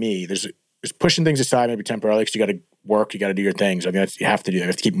difference to me. There's pushing things aside maybe temporarily because you got to work, you got to do your things. I mean, you have to do that. You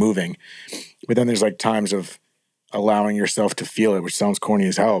have to keep moving. But then there's like times of allowing yourself to feel it, which sounds corny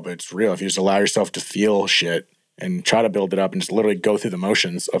as hell, but it's real. If you just allow yourself to feel shit and try to build it up and just literally go through the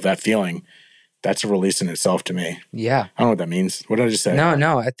motions of that feeling, that's a release in itself to me. Yeah. I don't know what that means. What did I just say?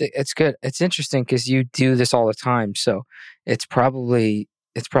 No, it's good. It's interesting because you do this all the time. So it's probably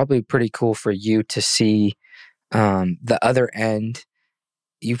pretty cool for you to see the other end.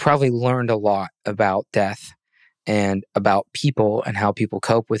 You probably learned a lot about death and about people and how people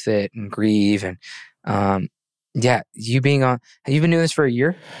cope with it and grieve. And have you been doing this for a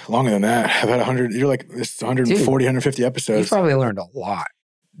year? Longer than that. I've had 100, you're like, this 140, 150 episodes. You probably learned a lot.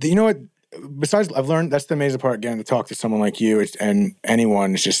 You know what? Besides, I've learned, that's the amazing part, again, to talk to someone like you and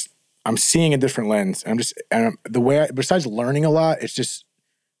anyone, it's just, I'm seeing a different lens. Besides learning a lot, it's just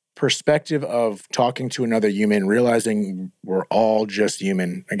perspective of talking to another human, realizing we're all just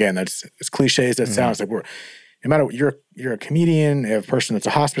human. Again, that's as cliche as that sounds. Like, no matter what, you're a comedian, a person that's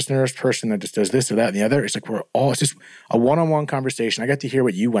a hospice nurse, person that just does this or that and the other. It's like it's just a one-on-one conversation. I got to hear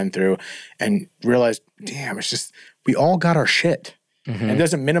what you went through and realize, damn, it's just, we all got our shit. And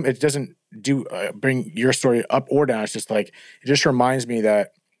it doesn't bring your story up or down. It's just like, it just reminds me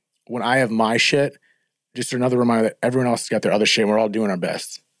that when I have my shit, just another reminder that everyone else has got their other shit and we're all doing our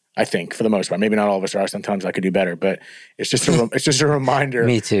best. I think, for the most part. Maybe not all of us are. Sometimes I could do better, but it's just a reminder.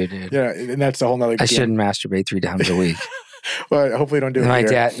 Me too, dude. Yeah, and that's a whole nother. I shouldn't masturbate 3 times a week. Well, hopefully you don't do it. My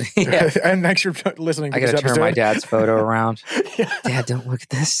dad. Yeah. And thanks for listening. I got to turn my dad's photo around. Yeah. Dad, don't look at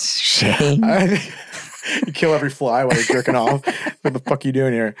this. Shame. You kill every fly while you're jerking off. What the fuck are you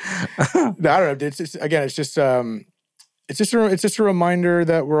doing here? I don't know. It's just a reminder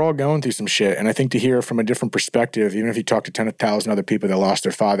that we're all going through some shit. And I think to hear from a different perspective, even if you talk to 10,000 other people that lost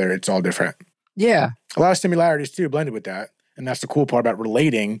their father, it's all different. Yeah. A lot of similarities too, blended with that. And that's the cool part about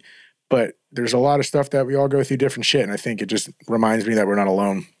relating. But there's a lot of stuff that we all go through different shit. And I think it just reminds me that we're not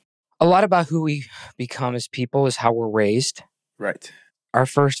alone. A lot about who we become as people is how we're raised. Right. Our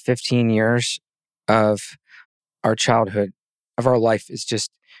first 15 years of our childhood, of our life, is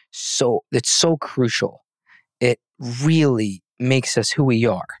just it's so crucial. It really makes us who we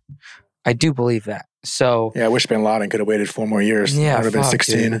are. I do believe that. So yeah, I wish Bin Laden could have waited 4 more years. yeah, I would have been fuck,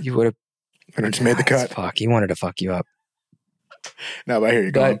 16. dude. You would have I just made the cut. Fuck, he wanted to fuck you up. No, but I hear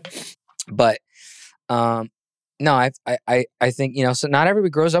you going. But no, I think, you know, so not everybody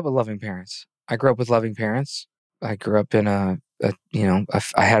grows up with loving parents. I grew up with loving parents. I grew up in I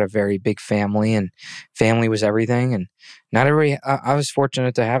had a very big family, and family was everything. And not everybody, I was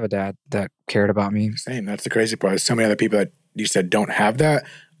fortunate to have a dad that cared about me. Same. That's the crazy part. There's so many other people that you said don't have that.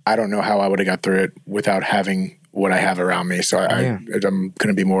 I don't know how I would have got through it without having what I have around me. So I'm going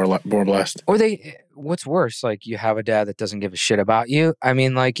to be more blessed. Or what's worse, like you have a dad that doesn't give a shit about you. I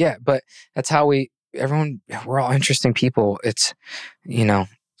mean, like, yeah, but that's how we're all interesting people. It's, you know,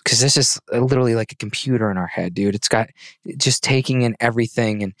 because this is literally like a computer in our head, dude. It's got just taking in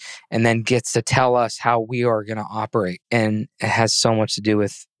everything and then gets to tell us how we are going to operate. And it has so much to do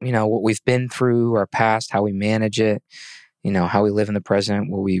with, you know, what we've been through, our past, how we manage it, you know, how we live in the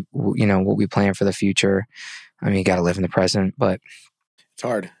present, what we plan for the future. I mean, you got to live in the present, but it's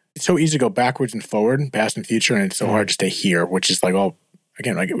hard. It's so easy to go backwards and forward, past and future, and it's so hard to stay here, which is like,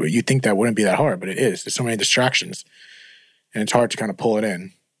 again, like you think that wouldn't be that hard, but it is. There's so many distractions, and it's hard to kind of pull it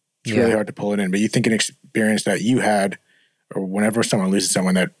in. It's really hard to pull it in. But you think an experience that you had, or whenever someone loses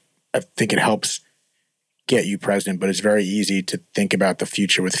someone, that I think it helps get you present, but it's very easy to think about the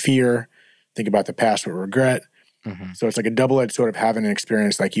future with fear, think about the past with regret. Mm-hmm. So it's like a double-edged sort of having an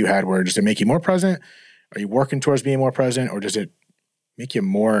experience like you had, where does it make you more present? Are you working towards being more present, or does it make you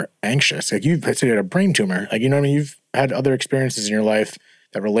more anxious? Like you've had a brain tumor. Like, you know what I mean? You've had other experiences in your life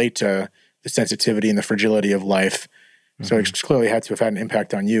that relate to the sensitivity and the fragility of life. Mm-hmm. So it's clearly had to have had an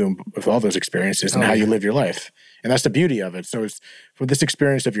impact on you with all those experiences and how you live your life. And that's the beauty of it. So it's for this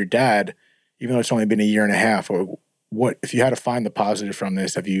experience of your dad, even though it's only been a year and a half, what if you had to find the positive from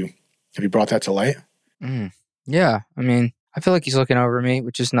this, have you brought that to light? Yeah. I mean, I feel like he's looking over me,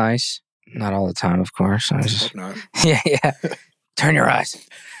 which is nice. Not all the time, of course. I hope not. Yeah. Turn your eyes.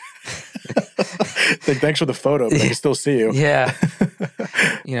 Like, thanks for the photo, but I can still see you. Yeah.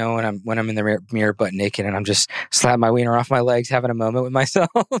 You know, when I'm in the mirror butt naked and I'm just slapping my wiener off my legs, having a moment with myself.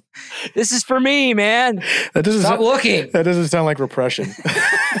 This is for me, man. Stop looking. That doesn't sound like repression.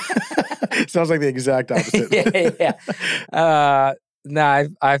 Sounds like the exact opposite. Yeah. No,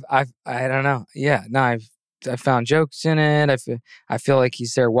 I don't know. Yeah. No, I found jokes in it. I feel like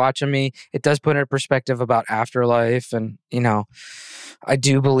he's there watching me. It does put in perspective about afterlife, and you know, I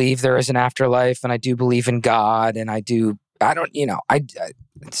do believe there is an afterlife, and I do believe in God, and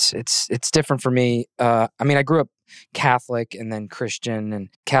it's different for me. I mean, I grew up Catholic and then Christian and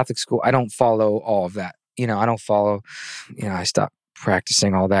Catholic school. I don't follow all of that. You know, I stopped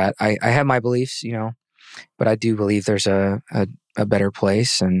practicing all that. I have my beliefs, you know, but I do believe there's a better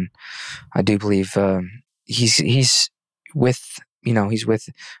place, and I do believe he's with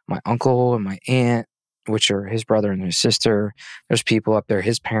my uncle and my aunt, which are his brother and his sister. There's people up there,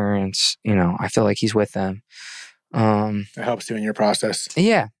 his parents, you know, I feel like he's with them. It helps you in your process.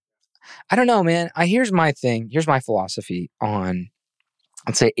 Yeah. I don't know, man. Here's my thing. Here's my philosophy on,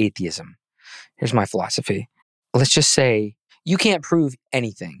 let's say, atheism. Here's my philosophy. Let's just say you can't prove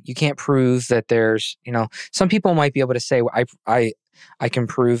anything. You can't prove that there's, you know, some people might be able to say, I can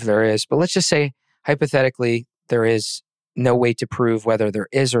prove there is, but let's just say, hypothetically, there is no way to prove whether there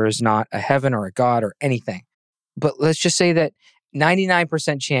is or is not a heaven or a God or anything. But let's just say that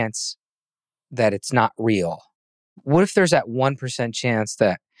 99% chance that it's not real. What if there's that 1% chance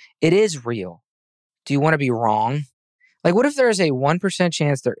that it is real? Do you want to be wrong? Like, what if there is a 1%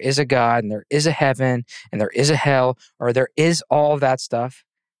 chance there is a God and there is a heaven and there is a hell, or there is all of that stuff?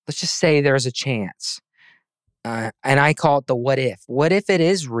 Let's just say there's a chance. And I call it the what if. What if it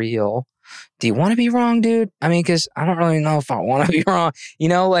is real? Do you want to be wrong, dude? I mean, because I don't really know if I want to be wrong. You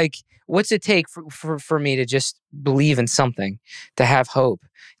know, like, what's it take for me to just believe in something, to have hope?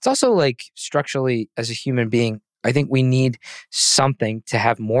 It's also like structurally, as a human being, I think we need something to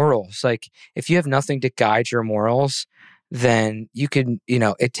have morals. Like, if you have nothing to guide your morals, then you can, you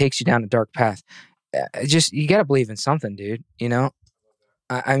know, it takes you down a dark path. You got to believe in something, dude. You know,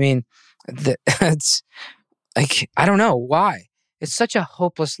 I mean, it's like, I don't know why. It's such a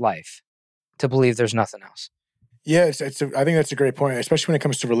hopeless life to believe there's nothing else. Yeah, I think that's a great point, especially when it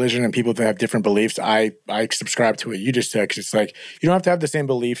comes to religion and people that have different beliefs. I subscribe to what you just said, because it's like, you don't have to have the same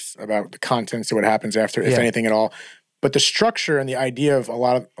beliefs about the contents or what happens after, if anything at all. But the structure and the idea of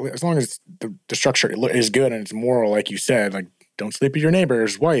as long as the structure is good and it's moral, like you said, like, don't sleep with your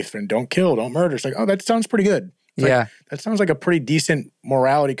neighbor's wife and don't kill, don't murder. It's like, oh, that sounds pretty good. That sounds like a pretty decent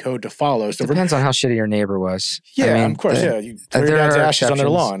morality code to follow. So depends on how shitty your neighbor was. Yeah, I mean, of course. You throw your dad's ashes on their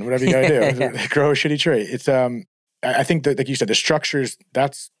lawn, whatever you got to do. Grow a shitty tree. It's I think that, like you said, the structures,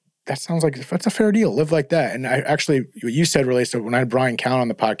 that's that sounds like that's a fair deal. Live like that. And I actually, what you said relates to when I had Brian Callen on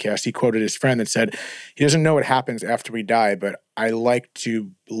the podcast. He quoted his friend that said, he doesn't know what happens after we die, but I like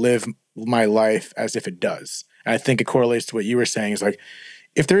to live my life as if it does. And I think it correlates to what you were saying is like,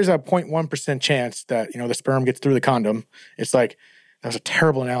 if there's a 0.1% chance that, the sperm gets through the condom, it's like, that was a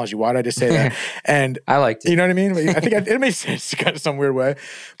terrible analogy. Why did I just say that? And I liked it. You know what I mean? I think it makes sense kind of some weird way.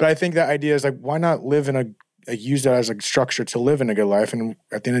 But I think that idea is like, why not live in use that as a structure to live in a good life? And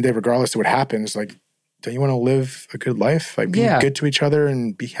at the end of the day, regardless of what happens, like, don't you want to live a good life? Like, be good to each other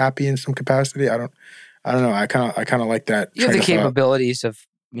and be happy in some capacity? I don't know. I kind of like that. You have the capabilities of,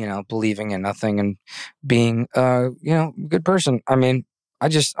 believing in nothing and being, a good person. I mean,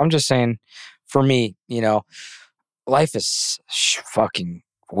 I'm just saying, for me, life is fucking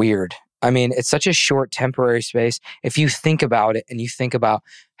weird. I mean, it's such a short temporary space. If you think about it and you think about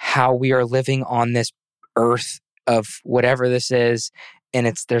how we are living on this earth of whatever this is,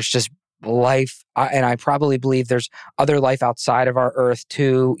 and there's just life, and I probably believe there's other life outside of our earth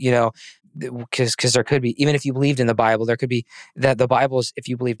too, because there could be, even if you believed in the Bible, there could be that the Bible is, if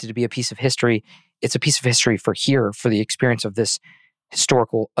you believed it to be a piece of history, it's a piece of history for the experience of this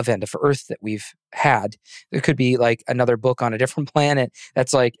historical event of Earth that we've had. There could be like another book on a different planet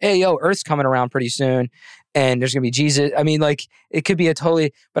that's like, hey, yo, Earth's coming around pretty soon and there's going to be Jesus. I mean, like, it could be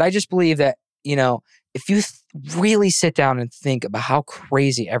but I just believe that, if you really sit down and think about how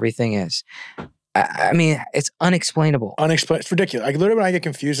crazy everything is, I mean, it's unexplainable. It's ridiculous. Like, literally when I get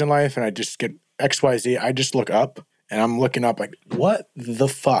confused in life and I just get XYZ, I just look up and I'm looking up like, what the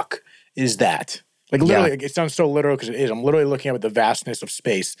fuck is that? Like, literally, It sounds so literal because it is. I'm literally looking up at the vastness of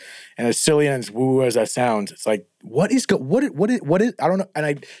space, and as silly and as woo as that sounds, it's like, what is? I don't know. And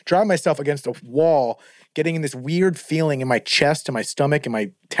I drive myself against a wall, getting in this weird feeling in my chest, and my stomach, and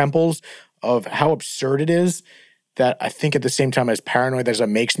my temples of how absurd it is. That I think at the same time, as paranoid as it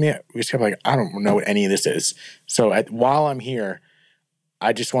makes me, we just kind of like, I don't know what any of this is. So while I'm here,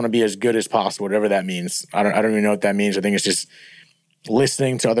 I just want to be as good as possible, whatever that means. I don't even know what that means. I think it's just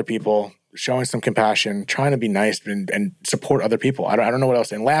listening to other people, showing some compassion, trying to be nice and support other people. I don't know what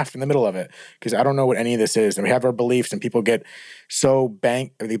else, and laugh in the middle of it, because I don't know what any of this is. And we have our beliefs, and people get so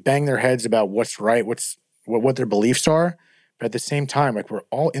they bang their heads about what's right, what their beliefs are. But at the same time, like, we're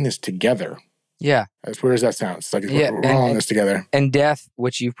all in this together. Yeah. As weird as that sounds. It's like, we're all in this together. And death,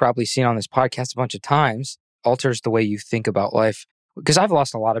 which you've probably seen on this podcast a bunch of times, alters the way you think about life. Because I've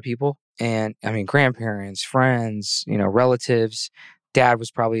lost a lot of people, and I mean, grandparents, friends, relatives. Dad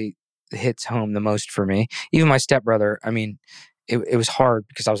was probably hits home the most for me. Even my stepbrother, I mean, it was hard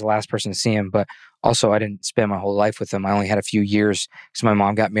because I was the last person to see him, but also I didn't spend my whole life with him. I only had a few years because my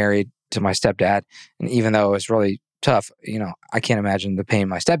mom got married to my stepdad. And even though it was really tough, I can't imagine the pain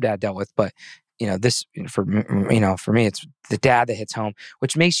my stepdad dealt with, but this, for me, it's the dad that hits home,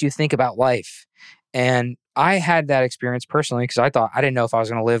 which makes you think about life. And I had that experience personally because I didn't know if I was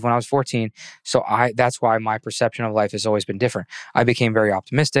going to live when I was 14. So that's why my perception of life has always been different. I became very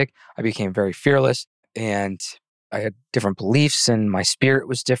optimistic. I became very fearless, and I had different beliefs, and my spirit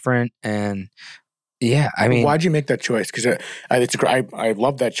was different. And yeah, I mean, why'd you make that choice? Because I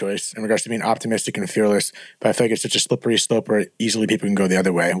love that choice in regards to being optimistic and fearless, but I feel like it's such a slippery slope where easily people can go the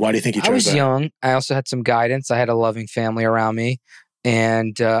other way. Why do you think you chose that? I was young. I also had some guidance. I had a loving family around me.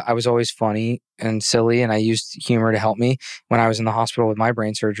 And I was always funny and silly, and I used humor to help me. When I was in the hospital with my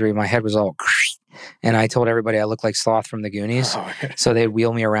brain surgery, my head was all, and I told everybody I looked like Sloth from the Goonies. Oh, so they'd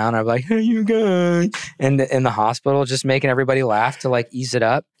wheel me around. I'd be like, "Hey, you guys!" And in the hospital, just making everybody laugh to like ease it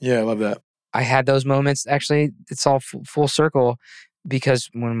up. Yeah, I love that. I had those moments. Actually, it's all full circle, because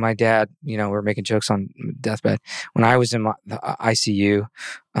when my dad, we were making jokes on deathbed. When I was in the ICU,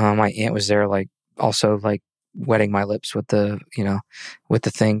 my aunt was there, like also like wetting my lips with the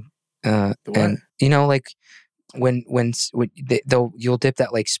thing, and like when you'll dip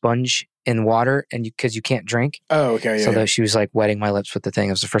that like sponge in water, and because you can't drink. Oh, okay. Yeah, so she was like wetting my lips with the thing.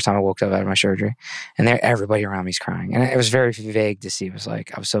 It was the first time I woke up out of my surgery, and everybody around me's crying, and it was very vague to see. It was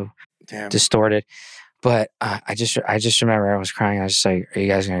like I was so distorted. But I just remember I was crying. I was just like, "Are you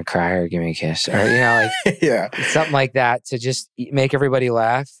guys gonna cry or give me a kiss?" Or yeah, something like that to just make everybody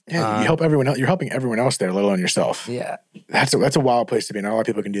laugh. Yeah, you help everyone else. You're helping everyone else there, let alone yourself. Yeah, that's a wild place to be. Not a lot of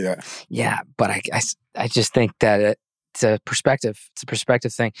people can do that. Yeah, but I just think that it's a perspective. It's a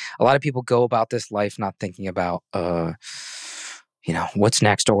perspective thing. A lot of people go about this life not thinking about what's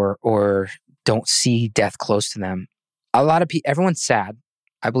next, or don't see death close to them. A lot of people, everyone's sad.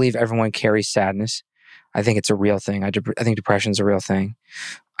 I believe everyone carries sadness. I think it's a real thing. I think depression is a real thing.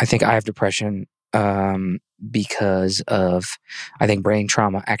 I think I have depression because of, I think, brain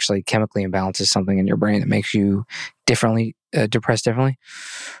trauma actually chemically imbalances something in your brain that makes you depressed differently.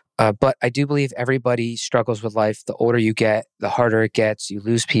 But I do believe everybody struggles with life. The older you get, the harder it gets. You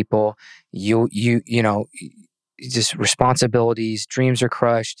lose people. You know, just responsibilities. Dreams are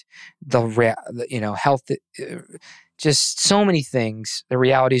crushed. Health. Just so many things. The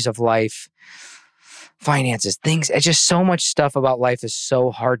realities of life, finances, things. It's just so much stuff about life is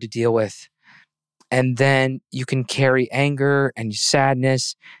so hard to deal with. And then you can carry anger and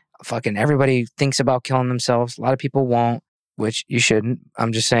sadness. Fucking everybody thinks about killing themselves. A lot of people won't, which you shouldn't.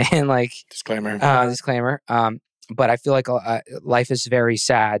 I'm just saying, like, Disclaimer. Disclaimer. But I feel like life is very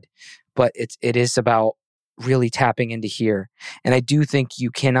sad, but it is about really tapping into here. And I do think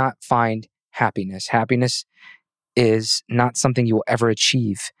you cannot find happiness. Happiness is not something you will ever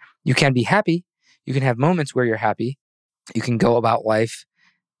achieve. You can be happy. You can have moments where you're happy. You can go about life,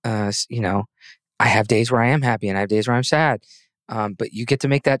 I have days where I am happy and I have days where I'm sad. But you get to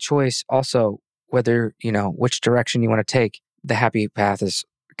make that choice also, whether, which direction you want to take. The happy path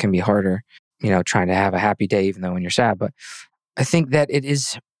can be harder, trying to have a happy day, even though when you're sad. But I think that it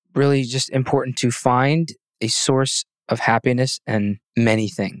is really just important to find a source of happiness in many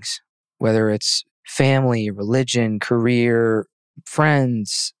things, whether it's family, religion, career,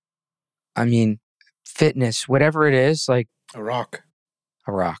 friends, fitness, whatever it is, like A rock.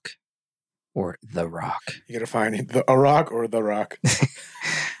 Or the rock. You gotta find a rock or the rock.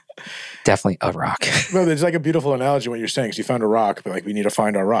 Definitely a rock. Well, it's like a beautiful analogy what you're saying, because you found a rock, but like we need to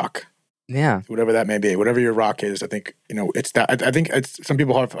find our rock. Yeah. Whatever that may be, whatever your rock is, I think, it's that. I think it's some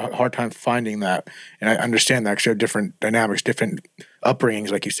people have a hard time finding that. And I understand that because you have different dynamics, different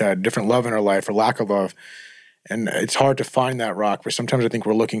upbringings, like you said, different love in our life or lack of love. And it's hard to find that rock, but sometimes I think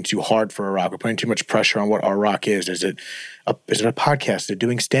we're looking too hard for a rock. We're putting too much pressure on what our rock is. Is it a podcast? Is it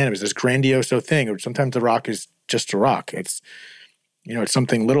doing stand-up? Is this grandiose thing? Or sometimes the rock is just a rock. It's, it's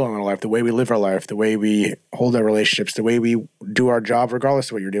something little in our life, the way we live our life, the way we hold our relationships, the way we do our job, regardless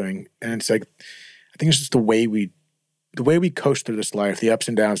of what you're doing. And it's like, I think it's just the way we coast through this life, the ups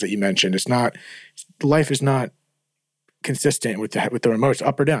and downs that you mentioned. Life is not consistent with the remotes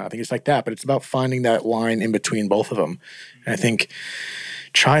up or down. I think it's like that, but it's about finding that line in between both of them. And I think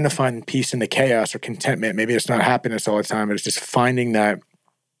trying to find peace in the chaos or contentment, maybe it's not happiness all the time, but it's just finding that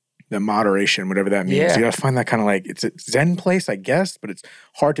moderation, whatever that means. Yeah. You gotta find that kind of like, it's a Zen place, I guess, but it's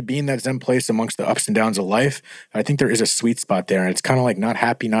hard to be in that Zen place amongst the ups and downs of life. I think there is a sweet spot there, and it's kind of like not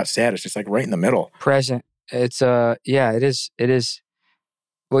happy, not sad. It's just like right in the middle. Present. It's it is.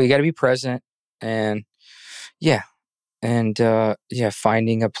 Well, you got to be present, and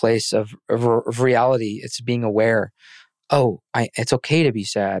finding a place of reality. It's being aware. It's okay to be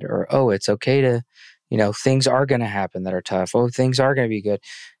sad, or it's okay to, things are going to happen that are tough. Things are going to be good.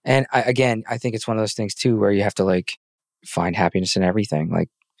 And I think it's one of those things too, where you have to like find happiness in everything. Like,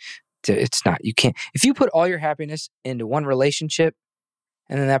 it's not, you can't, if you put all your happiness into one relationship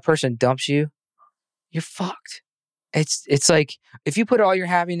and then that person dumps you, you're fucked. It's like, if you put all your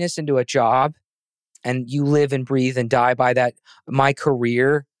happiness into a job and you live and breathe and die by that, my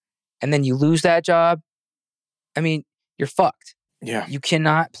career, and then you lose that job, you're fucked. Yeah. You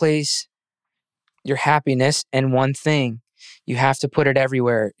cannot place your happiness in one thing. You have to put it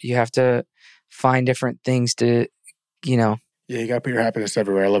everywhere. You have to find different things to, Yeah, you got to put your happiness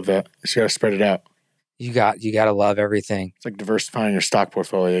everywhere. I love that. You got to spread it out. You got to love everything. It's like diversifying your stock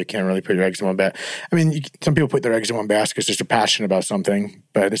portfolio. You can't really put your eggs in one basket. Some people put their eggs in one basket because they're passionate about something,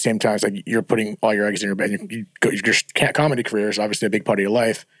 but at the same time, it's like you're putting all your eggs in your basket. Your comedy career is obviously a big part of your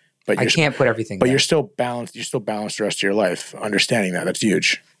life, but I can't put everything. But there. You're still balanced. You still balance the rest of your life. Understanding that's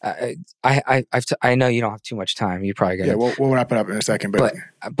huge. I know you don't have too much time. You probably got. Yeah, we'll wrap it up in a second.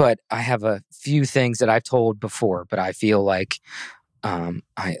 But I have a few things that I've told before, but I feel like.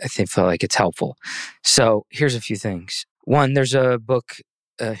 I feel like it's helpful. So here's a few things. One, there's a book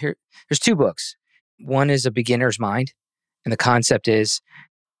here. There's two books. One is A Beginner's Mind. And the concept is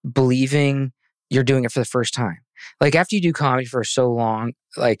believing you're doing it for the first time. Like after you do comedy for so long,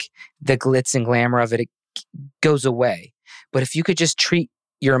 like the glitz and glamour of it goes away. But if you could just treat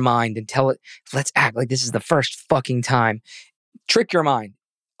your mind and tell it, let's act like this is the first fucking time. Trick your mind.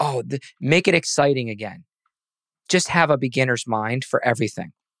 Make it exciting again. Just have a beginner's mind for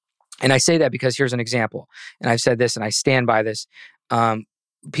everything. And I say that because here's an example. And I've said this and I stand by this.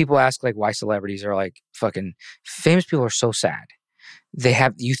 People ask like why celebrities are like fucking famous people are so sad.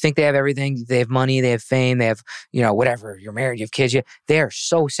 You think they have everything. They have money, they have fame, they have, whatever. You're married, you have kids. They are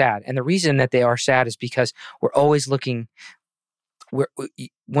so sad. And the reason that they are sad is because we're always looking.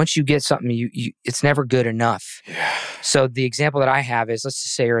 Once you get something, it's never good enough. Yeah. So the example that I have is, let's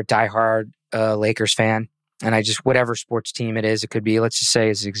just say you're a diehard a Lakers fan, and I just, whatever sports team it is, it could be, let's just say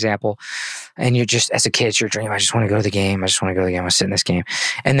as an example, and you're just, as a kid, it's your dream. I just want to go to the game. I just want to go to the game. I want to sit in this game.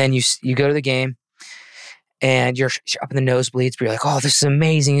 And then you go to the game, and you're up in the nosebleeds, but you're like, oh, this is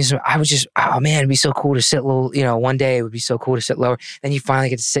amazing. I was just, oh man, it'd be so cool to sit little, one day it would be so cool to sit lower. Then you finally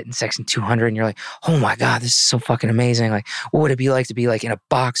get to sit in section 200 and you're like, oh my God, this is so fucking amazing. Like, what would it be like to be like in a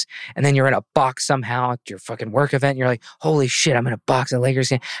box? And then you're in a box somehow at your fucking work event. And you're like, holy shit, I'm in a box at a Lakers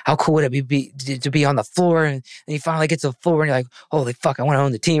game. How cool would it be to be on the floor? And then you finally get to the floor and you're like, holy fuck, I want to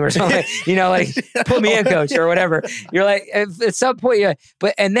own the team or something. Like, put me in, coach, or whatever. You're like, at some point,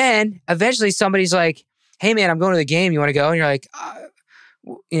 and then eventually somebody's like, hey man, I'm going to the game. You want to go? And you're like,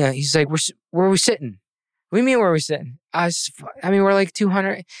 he's like, where are we sitting? What do you mean, where are we sitting? We're like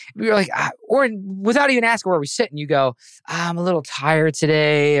 200. You're like, or without even asking where we're sitting, you go, I'm a little tired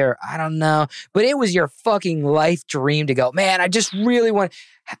today, or I don't know. But it was your fucking life dream to go, man, I just really want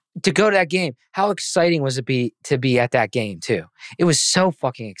to go to that game. How exciting was it to be at that game too? It was so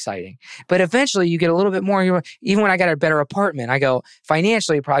fucking exciting. But eventually you get a little bit more. Even when I got a better apartment, I go,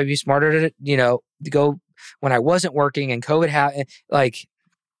 financially, it'd probably be smarter to go when I wasn't working and COVID happened. Like,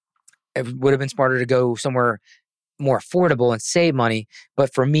 it would have been smarter to go somewhere more affordable and save money.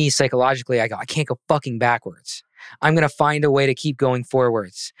 But for me, psychologically, I go, I can't go fucking backwards. I'm going to find a way to keep going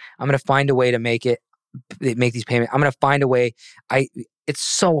forwards. I'm going to find a way to make these payments. I'm going to find a way. It's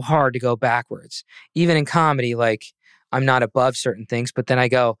so hard to go backwards. Even in comedy, like, I'm not above certain things, but then I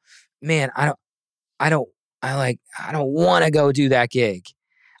go, man, I don't want to go do that gig.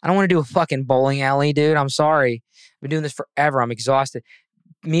 I don't want to do a fucking bowling alley, dude. I'm sorry. I've been doing this forever. I'm exhausted.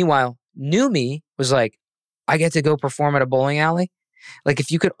 Meanwhile, new me was like, I get to go perform at a bowling alley. Like, if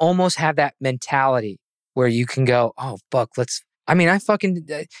you could almost have that mentality where you can go, oh, fuck,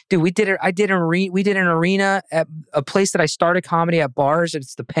 dude, we did an arena at a place that I started comedy at bars.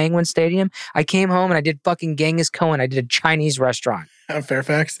 It's the Penguin Stadium. I came home and I did fucking Genghis Khan. I did a Chinese restaurant. On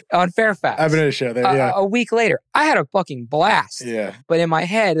Fairfax? On Fairfax. I've been at a show there, yeah. A week later, I had a fucking blast. Yeah. But in my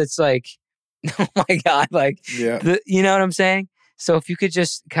head, it's like, oh my God, like, yeah. You know what I'm saying? So if you could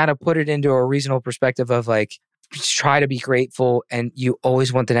just kind of put it into a reasonable perspective of like, try to be grateful, and you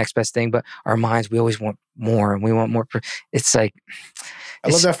always want the next best thing, but our minds, we always want more and we want more. It's like, I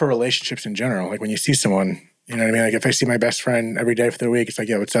love that for relationships in general. Like, when you see someone, you know what I mean? Like, if I see my best friend every day for the week, it's like,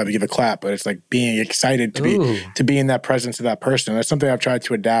 yeah, what's up? You give a clap, but it's like being excited to be in that presence of that person. That's something I've tried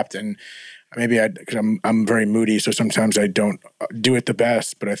to adapt, and maybe because I'm very moody, so sometimes I don't do it the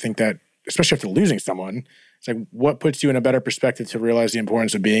best. But I think that, especially after losing someone, it's like, what puts you in a better perspective to realize the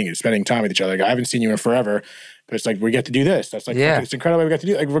importance of spending time with each other? Like, I haven't seen you in forever, but it's like, we get to do this. That's like, it's incredible. We got to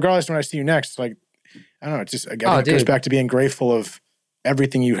do, like, regardless of when I see you next, like, I don't know. It's just, again, it goes back to being grateful of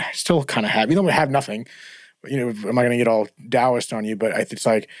everything you still kind of have. You don't have nothing, but, I'm not going to get all Taoist on you, but it's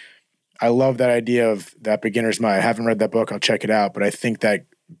like, I love that idea of that beginner's mind. I haven't read that book. I'll check it out, but I think that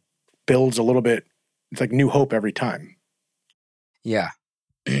builds a little bit, it's like new hope every time. Yeah.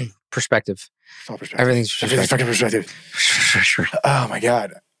 Perspective. It's all perspective. Everything's perspective. Oh my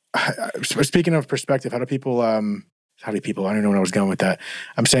God. Speaking of perspective, how do people, I don't know where I was going with that.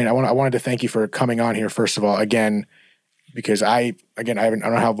 I'm saying I wanted to thank you for coming on here, first of all, again, because I don't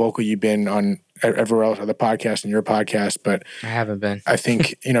know how vocal you've been on everywhere else on the podcast and your podcast, but I haven't been. I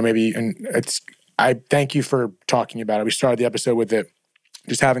think, maybe, and I thank you for talking about it. We started the episode with it.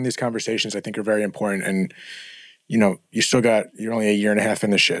 Just having these conversations, I think, are very important. And, you're only a year and a half in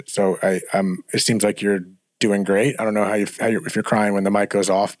this shit. So it seems like you're doing great. I don't know if you're crying when the mic goes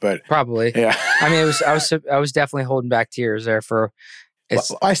off, but probably. Yeah. I was definitely holding back tears there for. Well,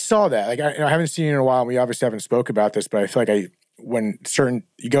 I saw that. Like, I haven't seen you in a while, and we obviously haven't spoke about this, but I feel like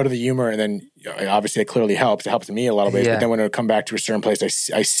you go to the humor, and then obviously it clearly helps. It helps me a little bit. Yeah. But then when it come back to a certain place,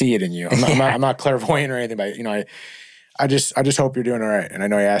 I see it in you. I'm not clairvoyant or anything, but I just hope you're doing all right. And I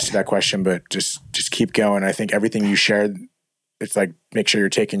know I asked you that question, but just keep going. I think everything you shared, it's like, make sure you're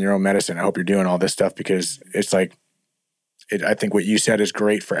taking your own medicine. I hope you're doing all this stuff, because it's like, I think what you said is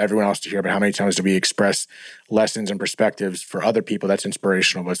great for everyone else to hear, but how many times do we express lessons and perspectives for other people? That's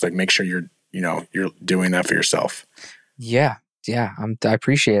inspirational, but it's like, make sure you're doing that for yourself. Yeah. Yeah. I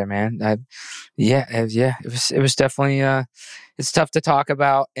appreciate it, man. It was definitely, it's tough to talk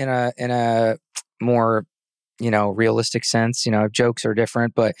about in a more, realistic sense. Jokes are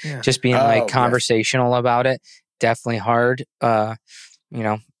different, but just being conversational about it, definitely hard.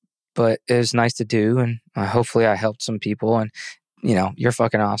 But it was nice to do, and hopefully I helped some people. And you're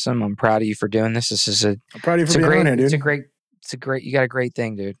fucking awesome. I'm proud of you for doing this. I'm proud of you for being on here, dude. It's a great. You got a great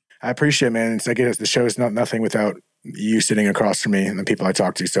thing, dude. I appreciate it, man. It's like, the show is nothing without you sitting across from me and the people I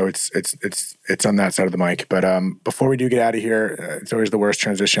talk to. So it's on that side of the mic. But before we do get out of here, it's always the worst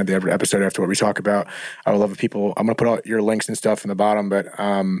transition at the episode after what we talk about. I would love if people, I'm going to put all your links and stuff in the bottom, but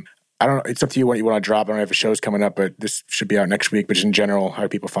I don't know. It's up to you what you want to drop. I don't know if a show's coming up, but this should be out next week. But just in general, how do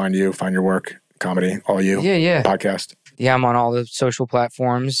people find you, find your work, comedy, all you, podcast? Yeah, I'm on all the social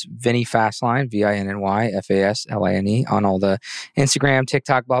platforms. Vinny Fasline, Vinny Fasline, on all the Instagram,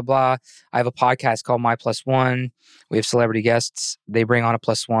 TikTok, blah, blah. I have a podcast called My Plus One. We have celebrity guests. They bring on a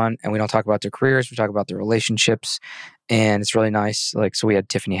plus one, and we don't talk about their careers. We talk about their relationships, and it's really nice. Like, so we had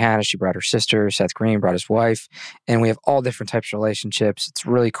Tiffany Haddish. She brought her sister. Seth Green brought his wife, and we have all different types of relationships. It's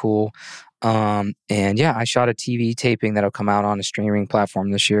really cool. And yeah, I shot a TV taping that'll come out on a streaming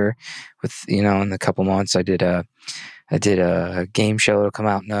platform this year. With in a couple months, I did a game show that'll come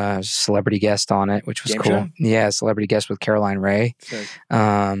out, and I was a celebrity guest on it, which was cool. Show? Yeah, celebrity guest with Caroline Ray,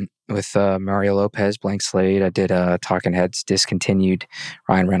 with Mario Lopez, Blank Slate. I did Talking Heads Discontinued.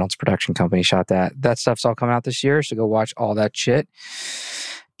 Ryan Reynolds production company shot that. That stuff's all coming out this year, so go watch all that shit.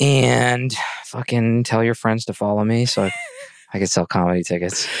 And fucking tell your friends to follow me so I could sell comedy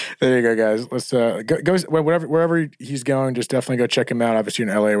tickets. There you go, guys. Let's go wherever he's going. Just definitely go check him out. Obviously in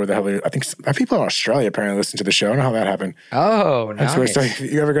LA, where the hell I think people in Australia apparently listen to the show. I don't know how that happened. Oh, nice. If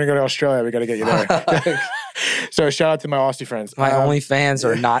you're ever going to go to Australia, we got to get you there. So shout out to my Aussie friends. My OnlyFans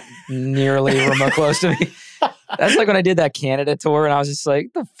are not nearly remote close to me. That's like when I did that Canada tour, and I was just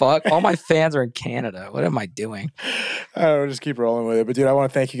like, the fuck? All my fans are in Canada. What am I doing? I don't know, just keep rolling with it. But dude, I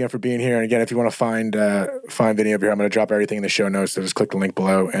want to thank you again for being here. And again, if you want to find Vinny over here, I'm going to drop everything in the show notes. So just click the link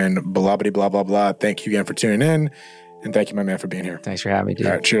below and blah, blah, blah, blah. Thank you again for tuning in. And thank you, my man, for being here. Thanks for having me, dude.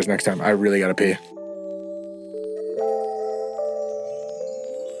 All right, cheers next time. I really got to pee.